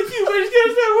 You're really cute, but I just can't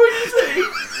understand what you're saying.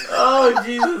 Oh,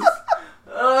 Jesus.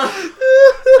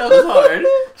 That was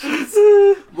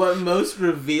hard. What most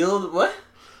revealed... What?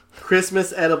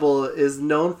 Christmas edible is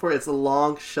known for its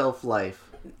long shelf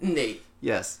life. Nate.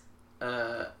 Yes.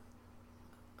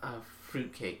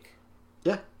 Fruitcake.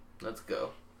 Yeah. Let's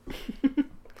go.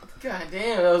 God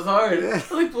damn, that was hard. Yeah.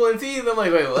 I'm like pulling teeth. I'm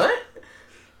like, wait, what?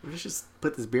 We should just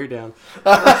put this beer down.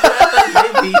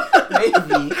 Maybe.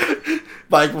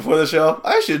 Mike, before the show,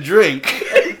 I should drink.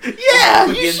 Yeah,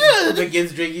 you should.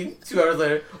 Begins drinking 2 hours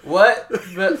later. What?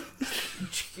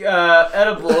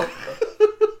 Edible.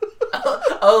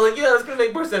 I was like, yeah, that's gonna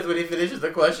make more sense when he finishes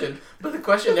the question. But the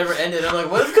question never ended. I'm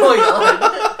like, what is going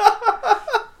on?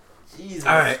 Jesus.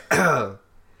 All right.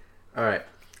 All right.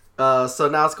 So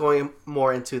now it's going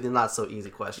more into the not so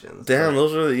easy questions. Damn,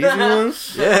 those were the easy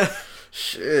ones? Yeah.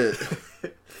 Shit.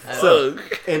 So,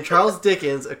 in Charles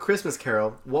Dickens' A Christmas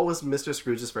Carol, what was Mr.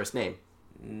 Scrooge's first name?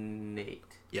 Nate.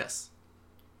 Yes.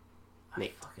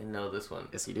 Nate. I fucking know this one.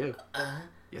 Yes, you do.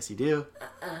 Yes, you do.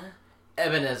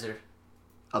 Ebenezer.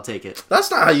 I'll take it.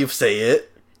 That's not how you say it.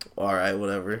 Alright,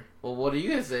 whatever. Well, what do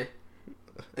you guys say?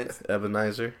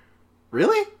 Ebenezer.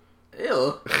 Really?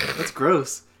 Ew. That's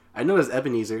gross. I know it's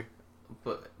Ebenezer.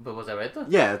 But was that right though?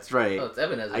 Yeah, it's right. Oh, it's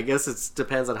Ebenezer. I guess it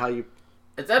depends on how you...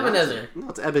 It's Ebenezer. No,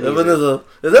 it's Ebenezer. Ebenezer.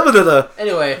 It's Ebenezer.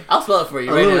 Anyway, I'll spell it for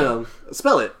you right now. Aluminum.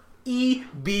 Spell it.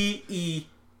 EBENEZER.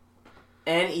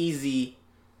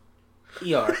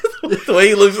 The way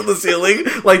he looks at the ceiling,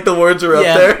 like the words are up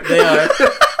Yeah, there. they are.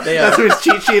 They are. That's what his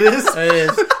cheat sheet is? It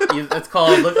is. It's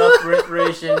called look up for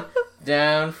inspiration,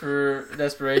 down for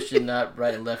desperation, not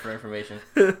right and left for information.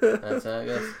 That's how it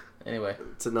goes. Anyway,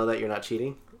 To know that you're not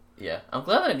cheating? yeah. I'm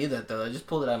glad I knew that, though. I just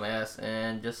pulled it out of my ass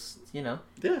and just, Yeah.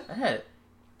 I had it.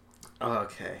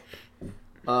 Okay.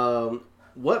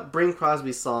 What Bing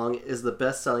Crosby song is the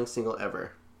best-selling single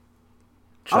ever?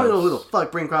 I don't know who the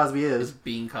fuck Bing Crosby It's is.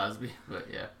 Bean Cosby, but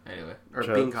yeah. Anyway. Or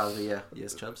Chubbs. Bing Cosby, yeah.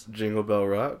 Yes, Chubbs. Jingle Bell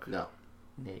Rock. No.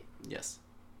 Nate. Yes.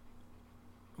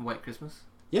 White Christmas?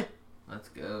 Yeah. Let's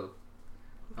go.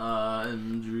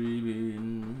 I'm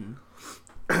dreaming.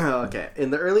 Okay.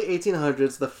 In the early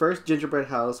 1800s, the first gingerbread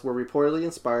house were reportedly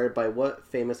inspired by what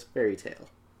famous fairy tale?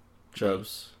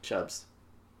 Chubbs. Chubbs.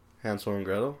 Hansel and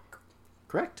Gretel.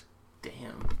 Correct.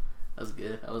 Damn. That was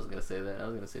good. I wasn't going to say that. I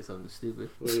was going to say something stupid.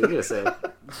 What are you gonna say?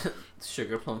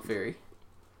 Sugar Plum Fairy.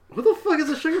 What the fuck is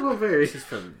a sugar plum fairy? She's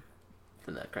from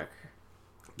the Nutcracker.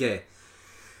 Gay.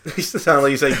 You sound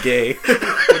like you said gay.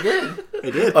 I did. I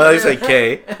did. Oh, you say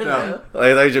K. No.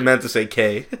 I thought you meant to say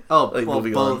K. Oh, Like, well,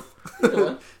 moving on. both. Either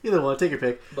one. Either one. Take your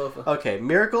pick. Both. Okay.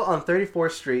 Miracle on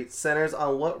 34th Street centers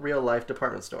on what real-life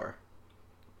department store?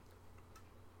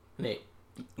 Nate.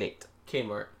 Nate.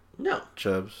 Kmart. No.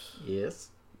 Chubbs. Yes.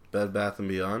 Bed Bath and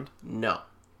Beyond. No.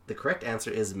 The correct answer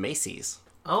is Macy's.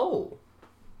 Oh.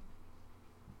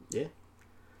 Yeah.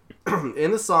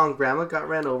 In the song Grandma Got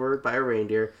Ran Over by a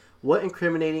Reindeer, what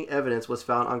incriminating evidence was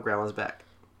found on Grandma's back?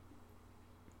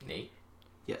 Nate.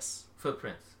 Yes.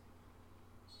 Footprints.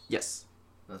 Yes.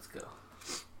 Let's go.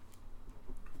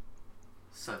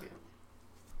 Suck it.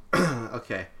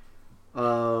 Okay.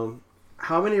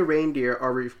 How many reindeer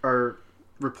are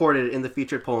reported in the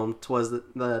featured poem "'Twas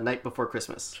the Night Before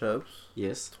Christmas"? Chubbs.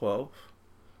 Yes. 12.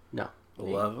 No.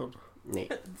 11.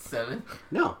 Nate. 7.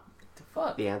 No. The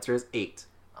fuck? The answer is 8.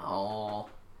 Oh.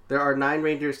 There are 9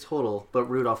 reindeers total, but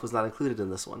Rudolph was not included in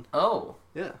this one. Oh.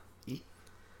 Yeah.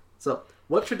 So,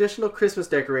 what traditional Christmas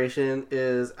decoration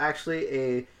is actually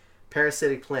a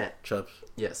parasitic plant? Chubbs.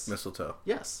 Yes. Mistletoe.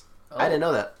 Yes. Oh. I didn't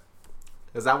know that.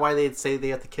 Is that why they say they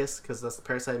have to kiss? Because that's the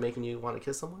parasite making you want to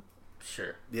kiss someone?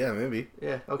 Sure. Yeah, maybe.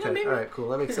 Yeah, okay. Yeah, maybe. All right, cool.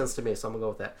 That makes sense to me, so I'm going to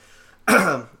go with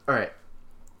that. All right.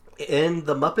 In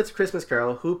The Muppets Christmas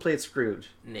Carol, who played Scrooge?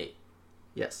 Nate.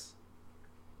 Yes.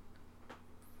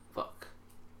 Fuck.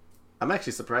 I'm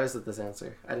actually surprised at this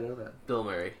answer. I didn't know that. Bill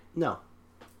Murray. No.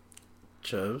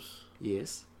 Chubbs.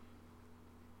 Yes.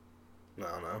 I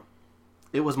don't know.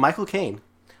 It was Michael Caine.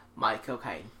 My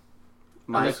cocaine.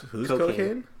 Who's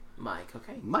cocaine? My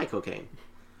cocaine. My cocaine.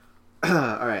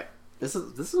 All right. This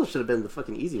one should have been the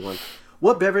fucking easy one.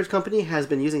 What beverage company has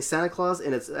been using Santa Claus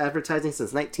in its advertising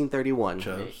since 1931?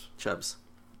 Chubbs. Chubbs.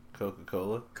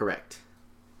 Coca-Cola. Correct.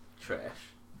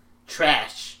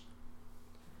 Trash.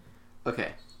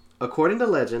 Okay. According to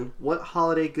legend, what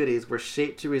holiday goodies were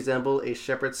shaped to resemble a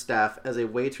shepherd's staff as a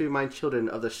way to remind children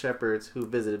of the shepherds who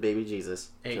visited baby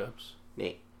Jesus? Hey, Chubbs.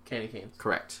 Nate. candy canes.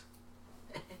 Correct.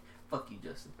 Fuck you,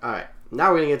 Justin. All right.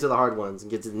 Now we're going to get to the hard ones and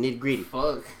get to the nitty-gritty.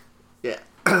 Fuck. Yeah.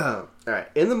 All right.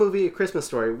 In the movie A Christmas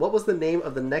Story, what was the name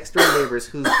of the next-door neighbors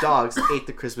whose dogs ate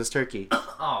the Christmas turkey?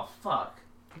 Oh, fuck.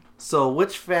 So,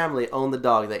 which family owned the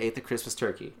dog that ate the Christmas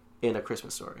turkey in A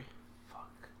Christmas Story?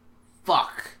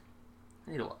 Fuck.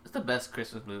 I need to watch. It's the best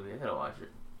Christmas movie. I gotta watch it.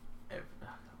 I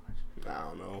gotta watch it. I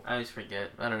don't know. I always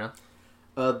forget. I don't know.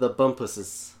 The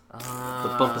Bumpuses. The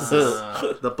Ah.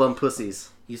 Bumpuses. The Bumpussies.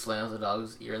 He slams the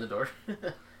dog's ear in the door.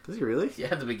 Does he really? Yeah,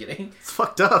 at the beginning. It's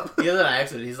fucked up. He has an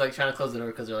accident. He's like trying to close the door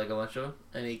because there are like a bunch of them,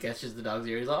 and he catches the dog's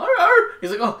ear. He's like, arr, arr!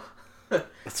 He's like, oh.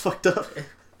 It's fucked up.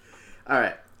 All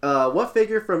right. What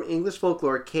figure from English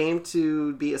folklore came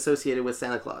to be associated with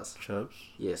Santa Claus? Chubbs.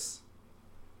 Yes.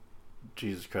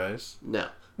 Jesus Christ. No.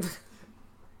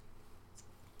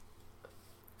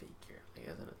 Figure. Like,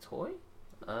 as in a toy?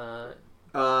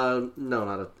 No,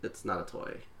 not a. It's not a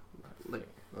toy. Like,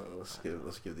 Let's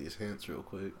give these hints real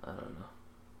quick. I don't know.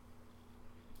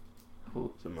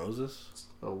 Who? Is it Moses?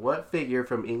 what figure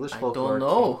from English I folklore? don't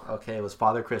know. Okay, it was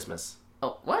Father Christmas.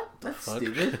 Oh, what? That's Fuck.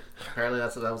 stupid. Apparently,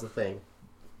 that was the thing.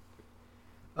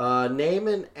 Name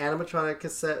an animatronic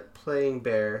cassette playing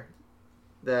bear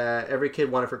that every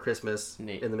kid wanted for Christmas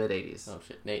Nate. in the mid '80s. Oh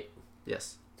shit, Nate.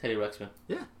 Yes. Teddy Ruxpin.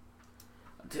 Yeah.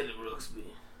 Teddy Ruxpin.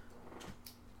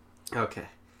 Okay.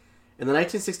 In the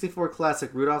 1964 classic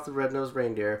Rudolph the Red-Nosed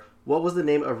Reindeer, what was the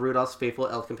name of Rudolph's faithful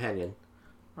elf companion?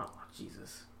 Oh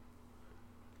Jesus.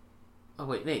 Oh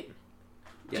wait, Nate.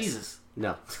 Yes. Jesus.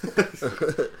 No.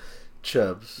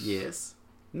 Chubbs. Yes.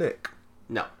 Nick.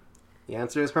 No. The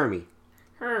answer is Hermie.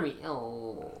 Hermie.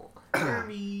 Oh.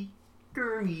 Hermie.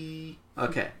 Hermie.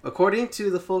 Okay. According to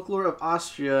the folklore of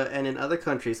Austria and in other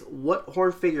countries, what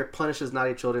horned figure punishes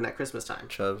naughty children at Christmas time?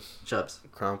 Chubbs. Chubbs.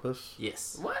 Krampus.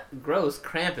 Yes. What? Gross.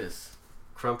 Krampus.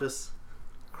 Crumpus.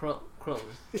 Crumbs.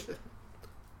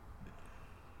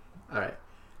 Alright.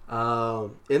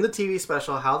 In the TV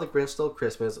special How the Grinch Stole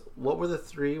Christmas, what were the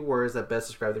 3 words that best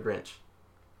describe the Grinch?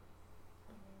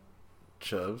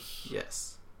 Chubbs.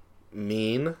 Yes.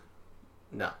 Mean.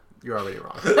 No. You're already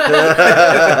wrong.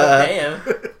 Damn.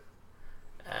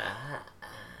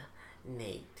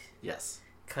 Nate. Yes.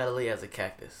 Cuddly as a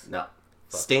cactus. No.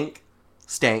 Fuck. Stink.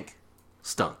 Stank.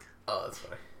 Stunk. Oh, that's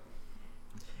funny.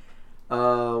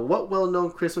 What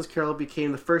well-known Christmas carol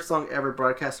became the first song ever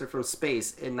broadcasted from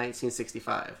space in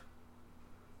 1965?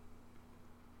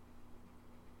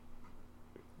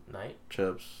 Night.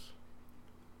 Chubbs.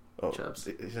 Oh, Chubbs.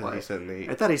 He said Nate.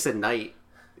 I thought he said night.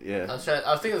 Yeah. I was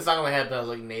thinking the song in my head, but I was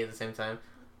like Nate at the same time.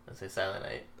 I'd say Silent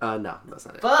Night. No, that's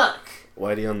not it. Fuck!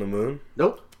 Whitey on the Moon.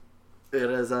 Nope. It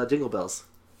is Jingle Bells.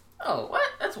 Oh, what?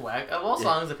 That's whack. Of all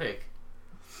songs to pick.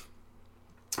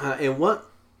 In what...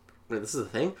 Wait, this is a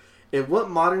thing? In what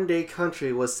modern-day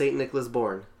country was St. Nicholas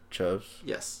born? Chubbs.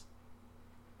 Yes.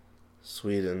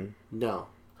 Sweden. No.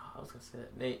 Oh, I was gonna say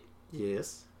that. Nate.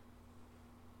 Yes.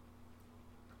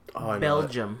 Oh, I know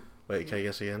Belgium. that. Wait, can I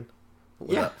guess again?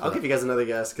 Yeah, I'll give you guys another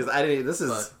guess, because I didn't... This is...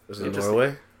 What? Is it interesting.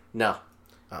 Norway? No.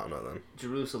 I don't know then.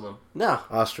 Jerusalem. No.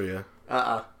 Austria.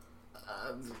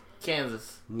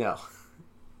 Kansas. No.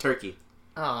 Turkey.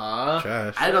 Aww.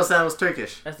 Trash. I didn't know Sam was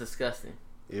Turkish. That's disgusting.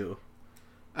 Ew.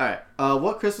 Alright.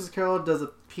 What Christmas carol does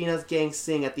the Peanuts gang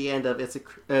sing at the end of It's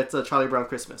a Charlie Brown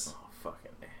Christmas? Oh, fuck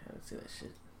it. I haven't seen that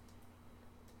shit.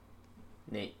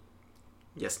 Nate.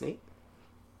 Yes, Nate?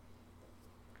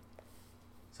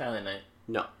 Silent Night.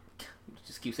 No.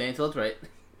 Just keep saying until it's right.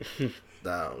 I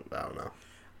don't know.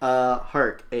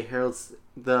 Hark, the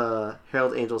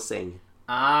Herald Angels sing.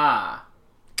 Ah.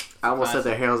 I almost said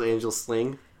Classic. the Herald Angels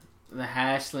sling. The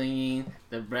hash slinging,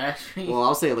 the brass slinging. Well, I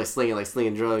was saying like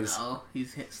slinging drugs. Oh,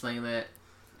 he's slinging that.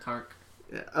 Hark.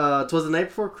 "'Twas the Night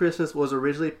Before Christmas" was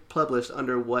originally published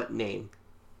under what name?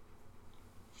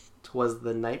 "'Twas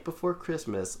the Night Before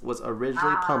Christmas" was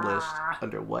originally published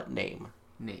under what name?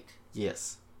 Nate.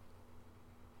 Yes.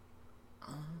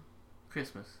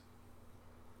 Christmas.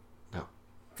 No.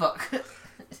 Fuck.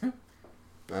 I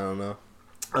don't know.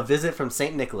 A Visit from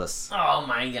St. Nicholas. Oh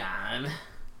my god.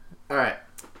 Alright.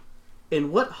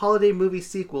 In what holiday movie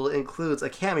sequel includes a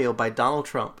cameo by Donald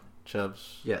Trump?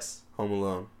 Chubbs. Yes. Home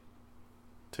Alone.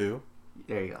 2.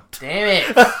 There you go. Damn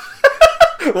it.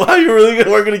 Why you really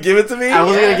weren't gonna give it to me? I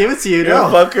wasn't Yeah. gonna give it to you, You no.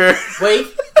 fucker. Wait.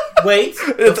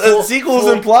 It's a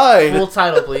sequel's implied. Full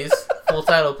title, please. Full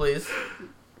title, please.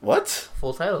 What?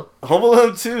 Full title. Home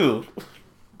Alone 2.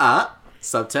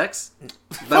 Subtext.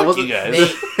 Fuck you guys.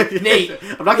 Nate.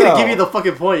 I'm not gonna No. give you the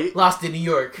fucking point. Lost in New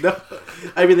York. No.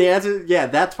 I mean, the answer, yeah,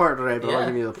 that part right, but I'm not Yeah,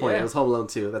 giving you the point. yeah. It was Home Alone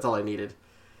 2. That's all I needed.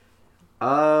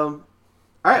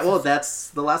 Alright, well, that's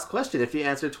the last question. If you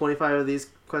answered 25 of these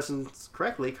questions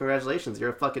correctly, congratulations. You're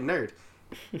a fucking nerd.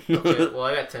 Okay, well,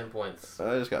 I got 10 points.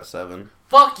 I just got 7.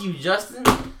 Fuck you, Justin.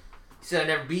 You said I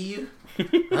never beat you?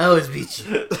 I always beat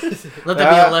you. Let that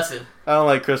be a lesson. I don't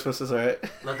like Christmas, it's alright.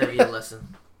 Let that be a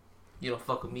lesson. You don't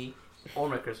fuck with me or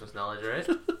my Christmas knowledge, alright?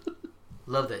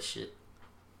 Love that shit.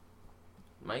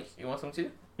 Mike, you want some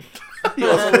too? You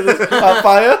want some of this hot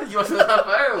fire? You want some hot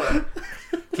fire or what?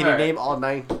 Can you Alright. name all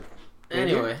 9?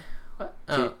 Anyway. What?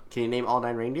 Can you name all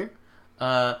 9 reindeer?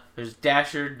 There's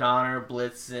Dasher, Donner,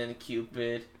 Blitzen,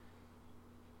 Cupid.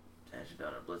 Dasher,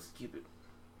 Donner, Blitzen, Cupid.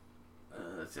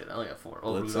 That's it. I only got 4.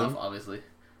 Oh, Blitzen? Rudolph, obviously.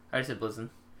 I already said Blitzen.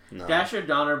 No. Dasher,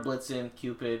 Donner, Blitzen,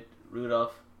 Cupid,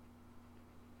 Rudolph.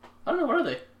 I don't know, what are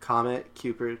they? Comet,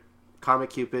 Cupid, I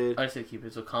already said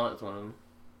Cupid, so Comet's one of them.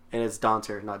 and it's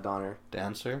Dancer, not Donner.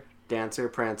 Dancer? Dancer,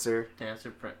 Prancer.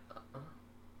 Dancer,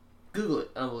 Google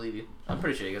it. I don't believe you. I'm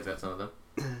pretty sure you guys got some of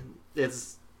them.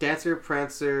 It's Dancer,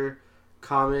 Prancer,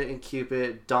 Comet, and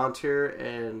Cupid, Dancer,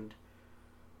 and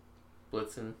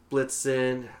Blitzen.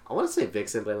 Blitzen. I want to say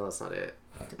Vixen, but I know that's not it.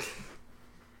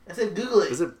 I said Google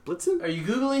it. Is it Blitzen? Are you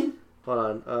Googling?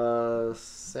 Hold on.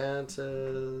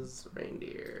 Santa's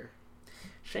reindeer.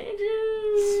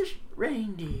 Santa's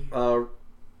reindeer.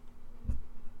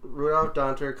 Rudolph,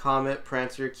 Dancer, Comet,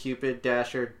 Prancer, Cupid,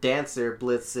 Dasher, Dancer,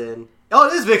 Blitzen. Oh,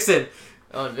 it is Vixen!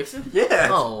 Oh, and Vixen? Yeah.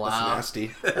 Oh, That's wow.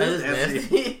 nasty. That is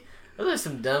nasty. Those are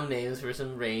some dumb names for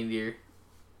some reindeer.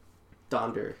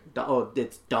 Donder.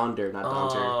 It's Donder, not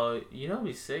Dancer. Oh, you know, it'd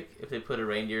be sick if they put a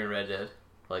reindeer in Red Dead,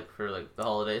 like for like the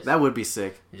holidays. That would be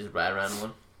sick. You just ride around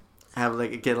one. Have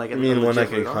get like I a mean, one that legit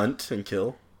can Rudolph. hunt and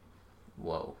kill.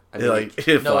 Whoa. I It, mean, like,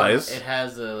 it No, flies. it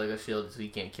has like a shield, so you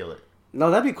can't kill it. no,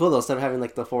 that'd be cool though. Instead of having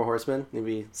like the 4 horsemen,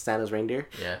 maybe Santa's reindeer.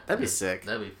 Yeah, That'd be sick.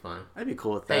 That'd be fun. I'd be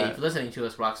cool with Hey, that. if you're listening to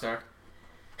us, Rockstar,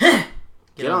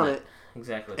 Get on it.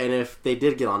 Exactly. And if they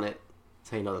did get on it, that's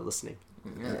how you know they're listening.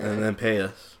 And then pay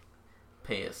us.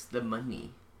 Pay us the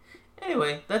money.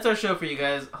 Anyway, that's our show for you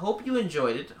guys. Hope you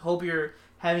enjoyed it. Hope you're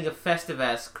having a festive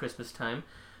ass Christmas time.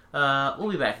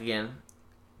 We'll be back again.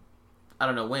 I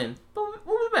don't know when, but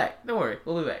we'll be back. Don't worry,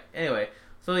 we'll be back. Anyway,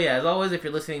 so yeah, as always, if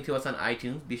you're listening to us on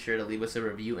iTunes, be sure to leave us a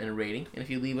review and a rating. And if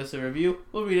you leave us a review,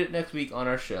 we'll read it next week on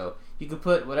our show. You can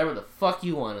put whatever the fuck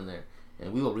you want in there,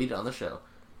 and we will read it on the show.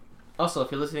 Also,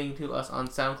 if you're listening to us on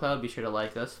SoundCloud, be sure to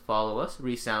like us, follow us,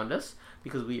 resound us,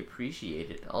 because we appreciate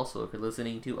it. Also, if you're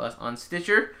listening to us on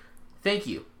Stitcher, thank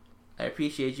you. I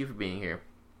appreciate you for being here.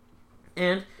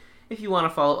 And if you want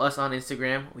to follow us on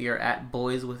Instagram, we are at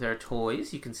Boys With Our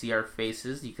Toys. You can see our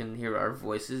faces, you can hear our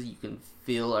voices, you can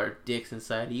feel our dicks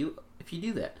inside of you if you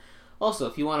do that. Also,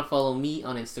 if you want to follow me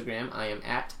on Instagram, I am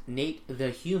at Nate the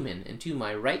Human, and to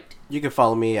my right, You can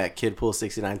follow me at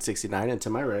Kidpool6969, and to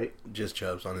my right, Just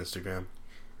Chubbs on Instagram.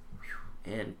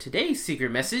 and today's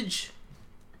secret message.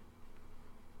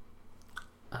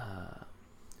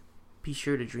 Be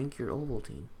sure to drink your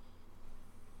Ovaltine.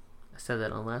 I said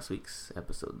that on last week's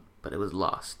episode, but it was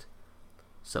lost.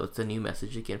 So it's a new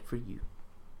message again for you.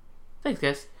 Thanks,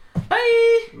 guys.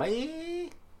 Bye! bye.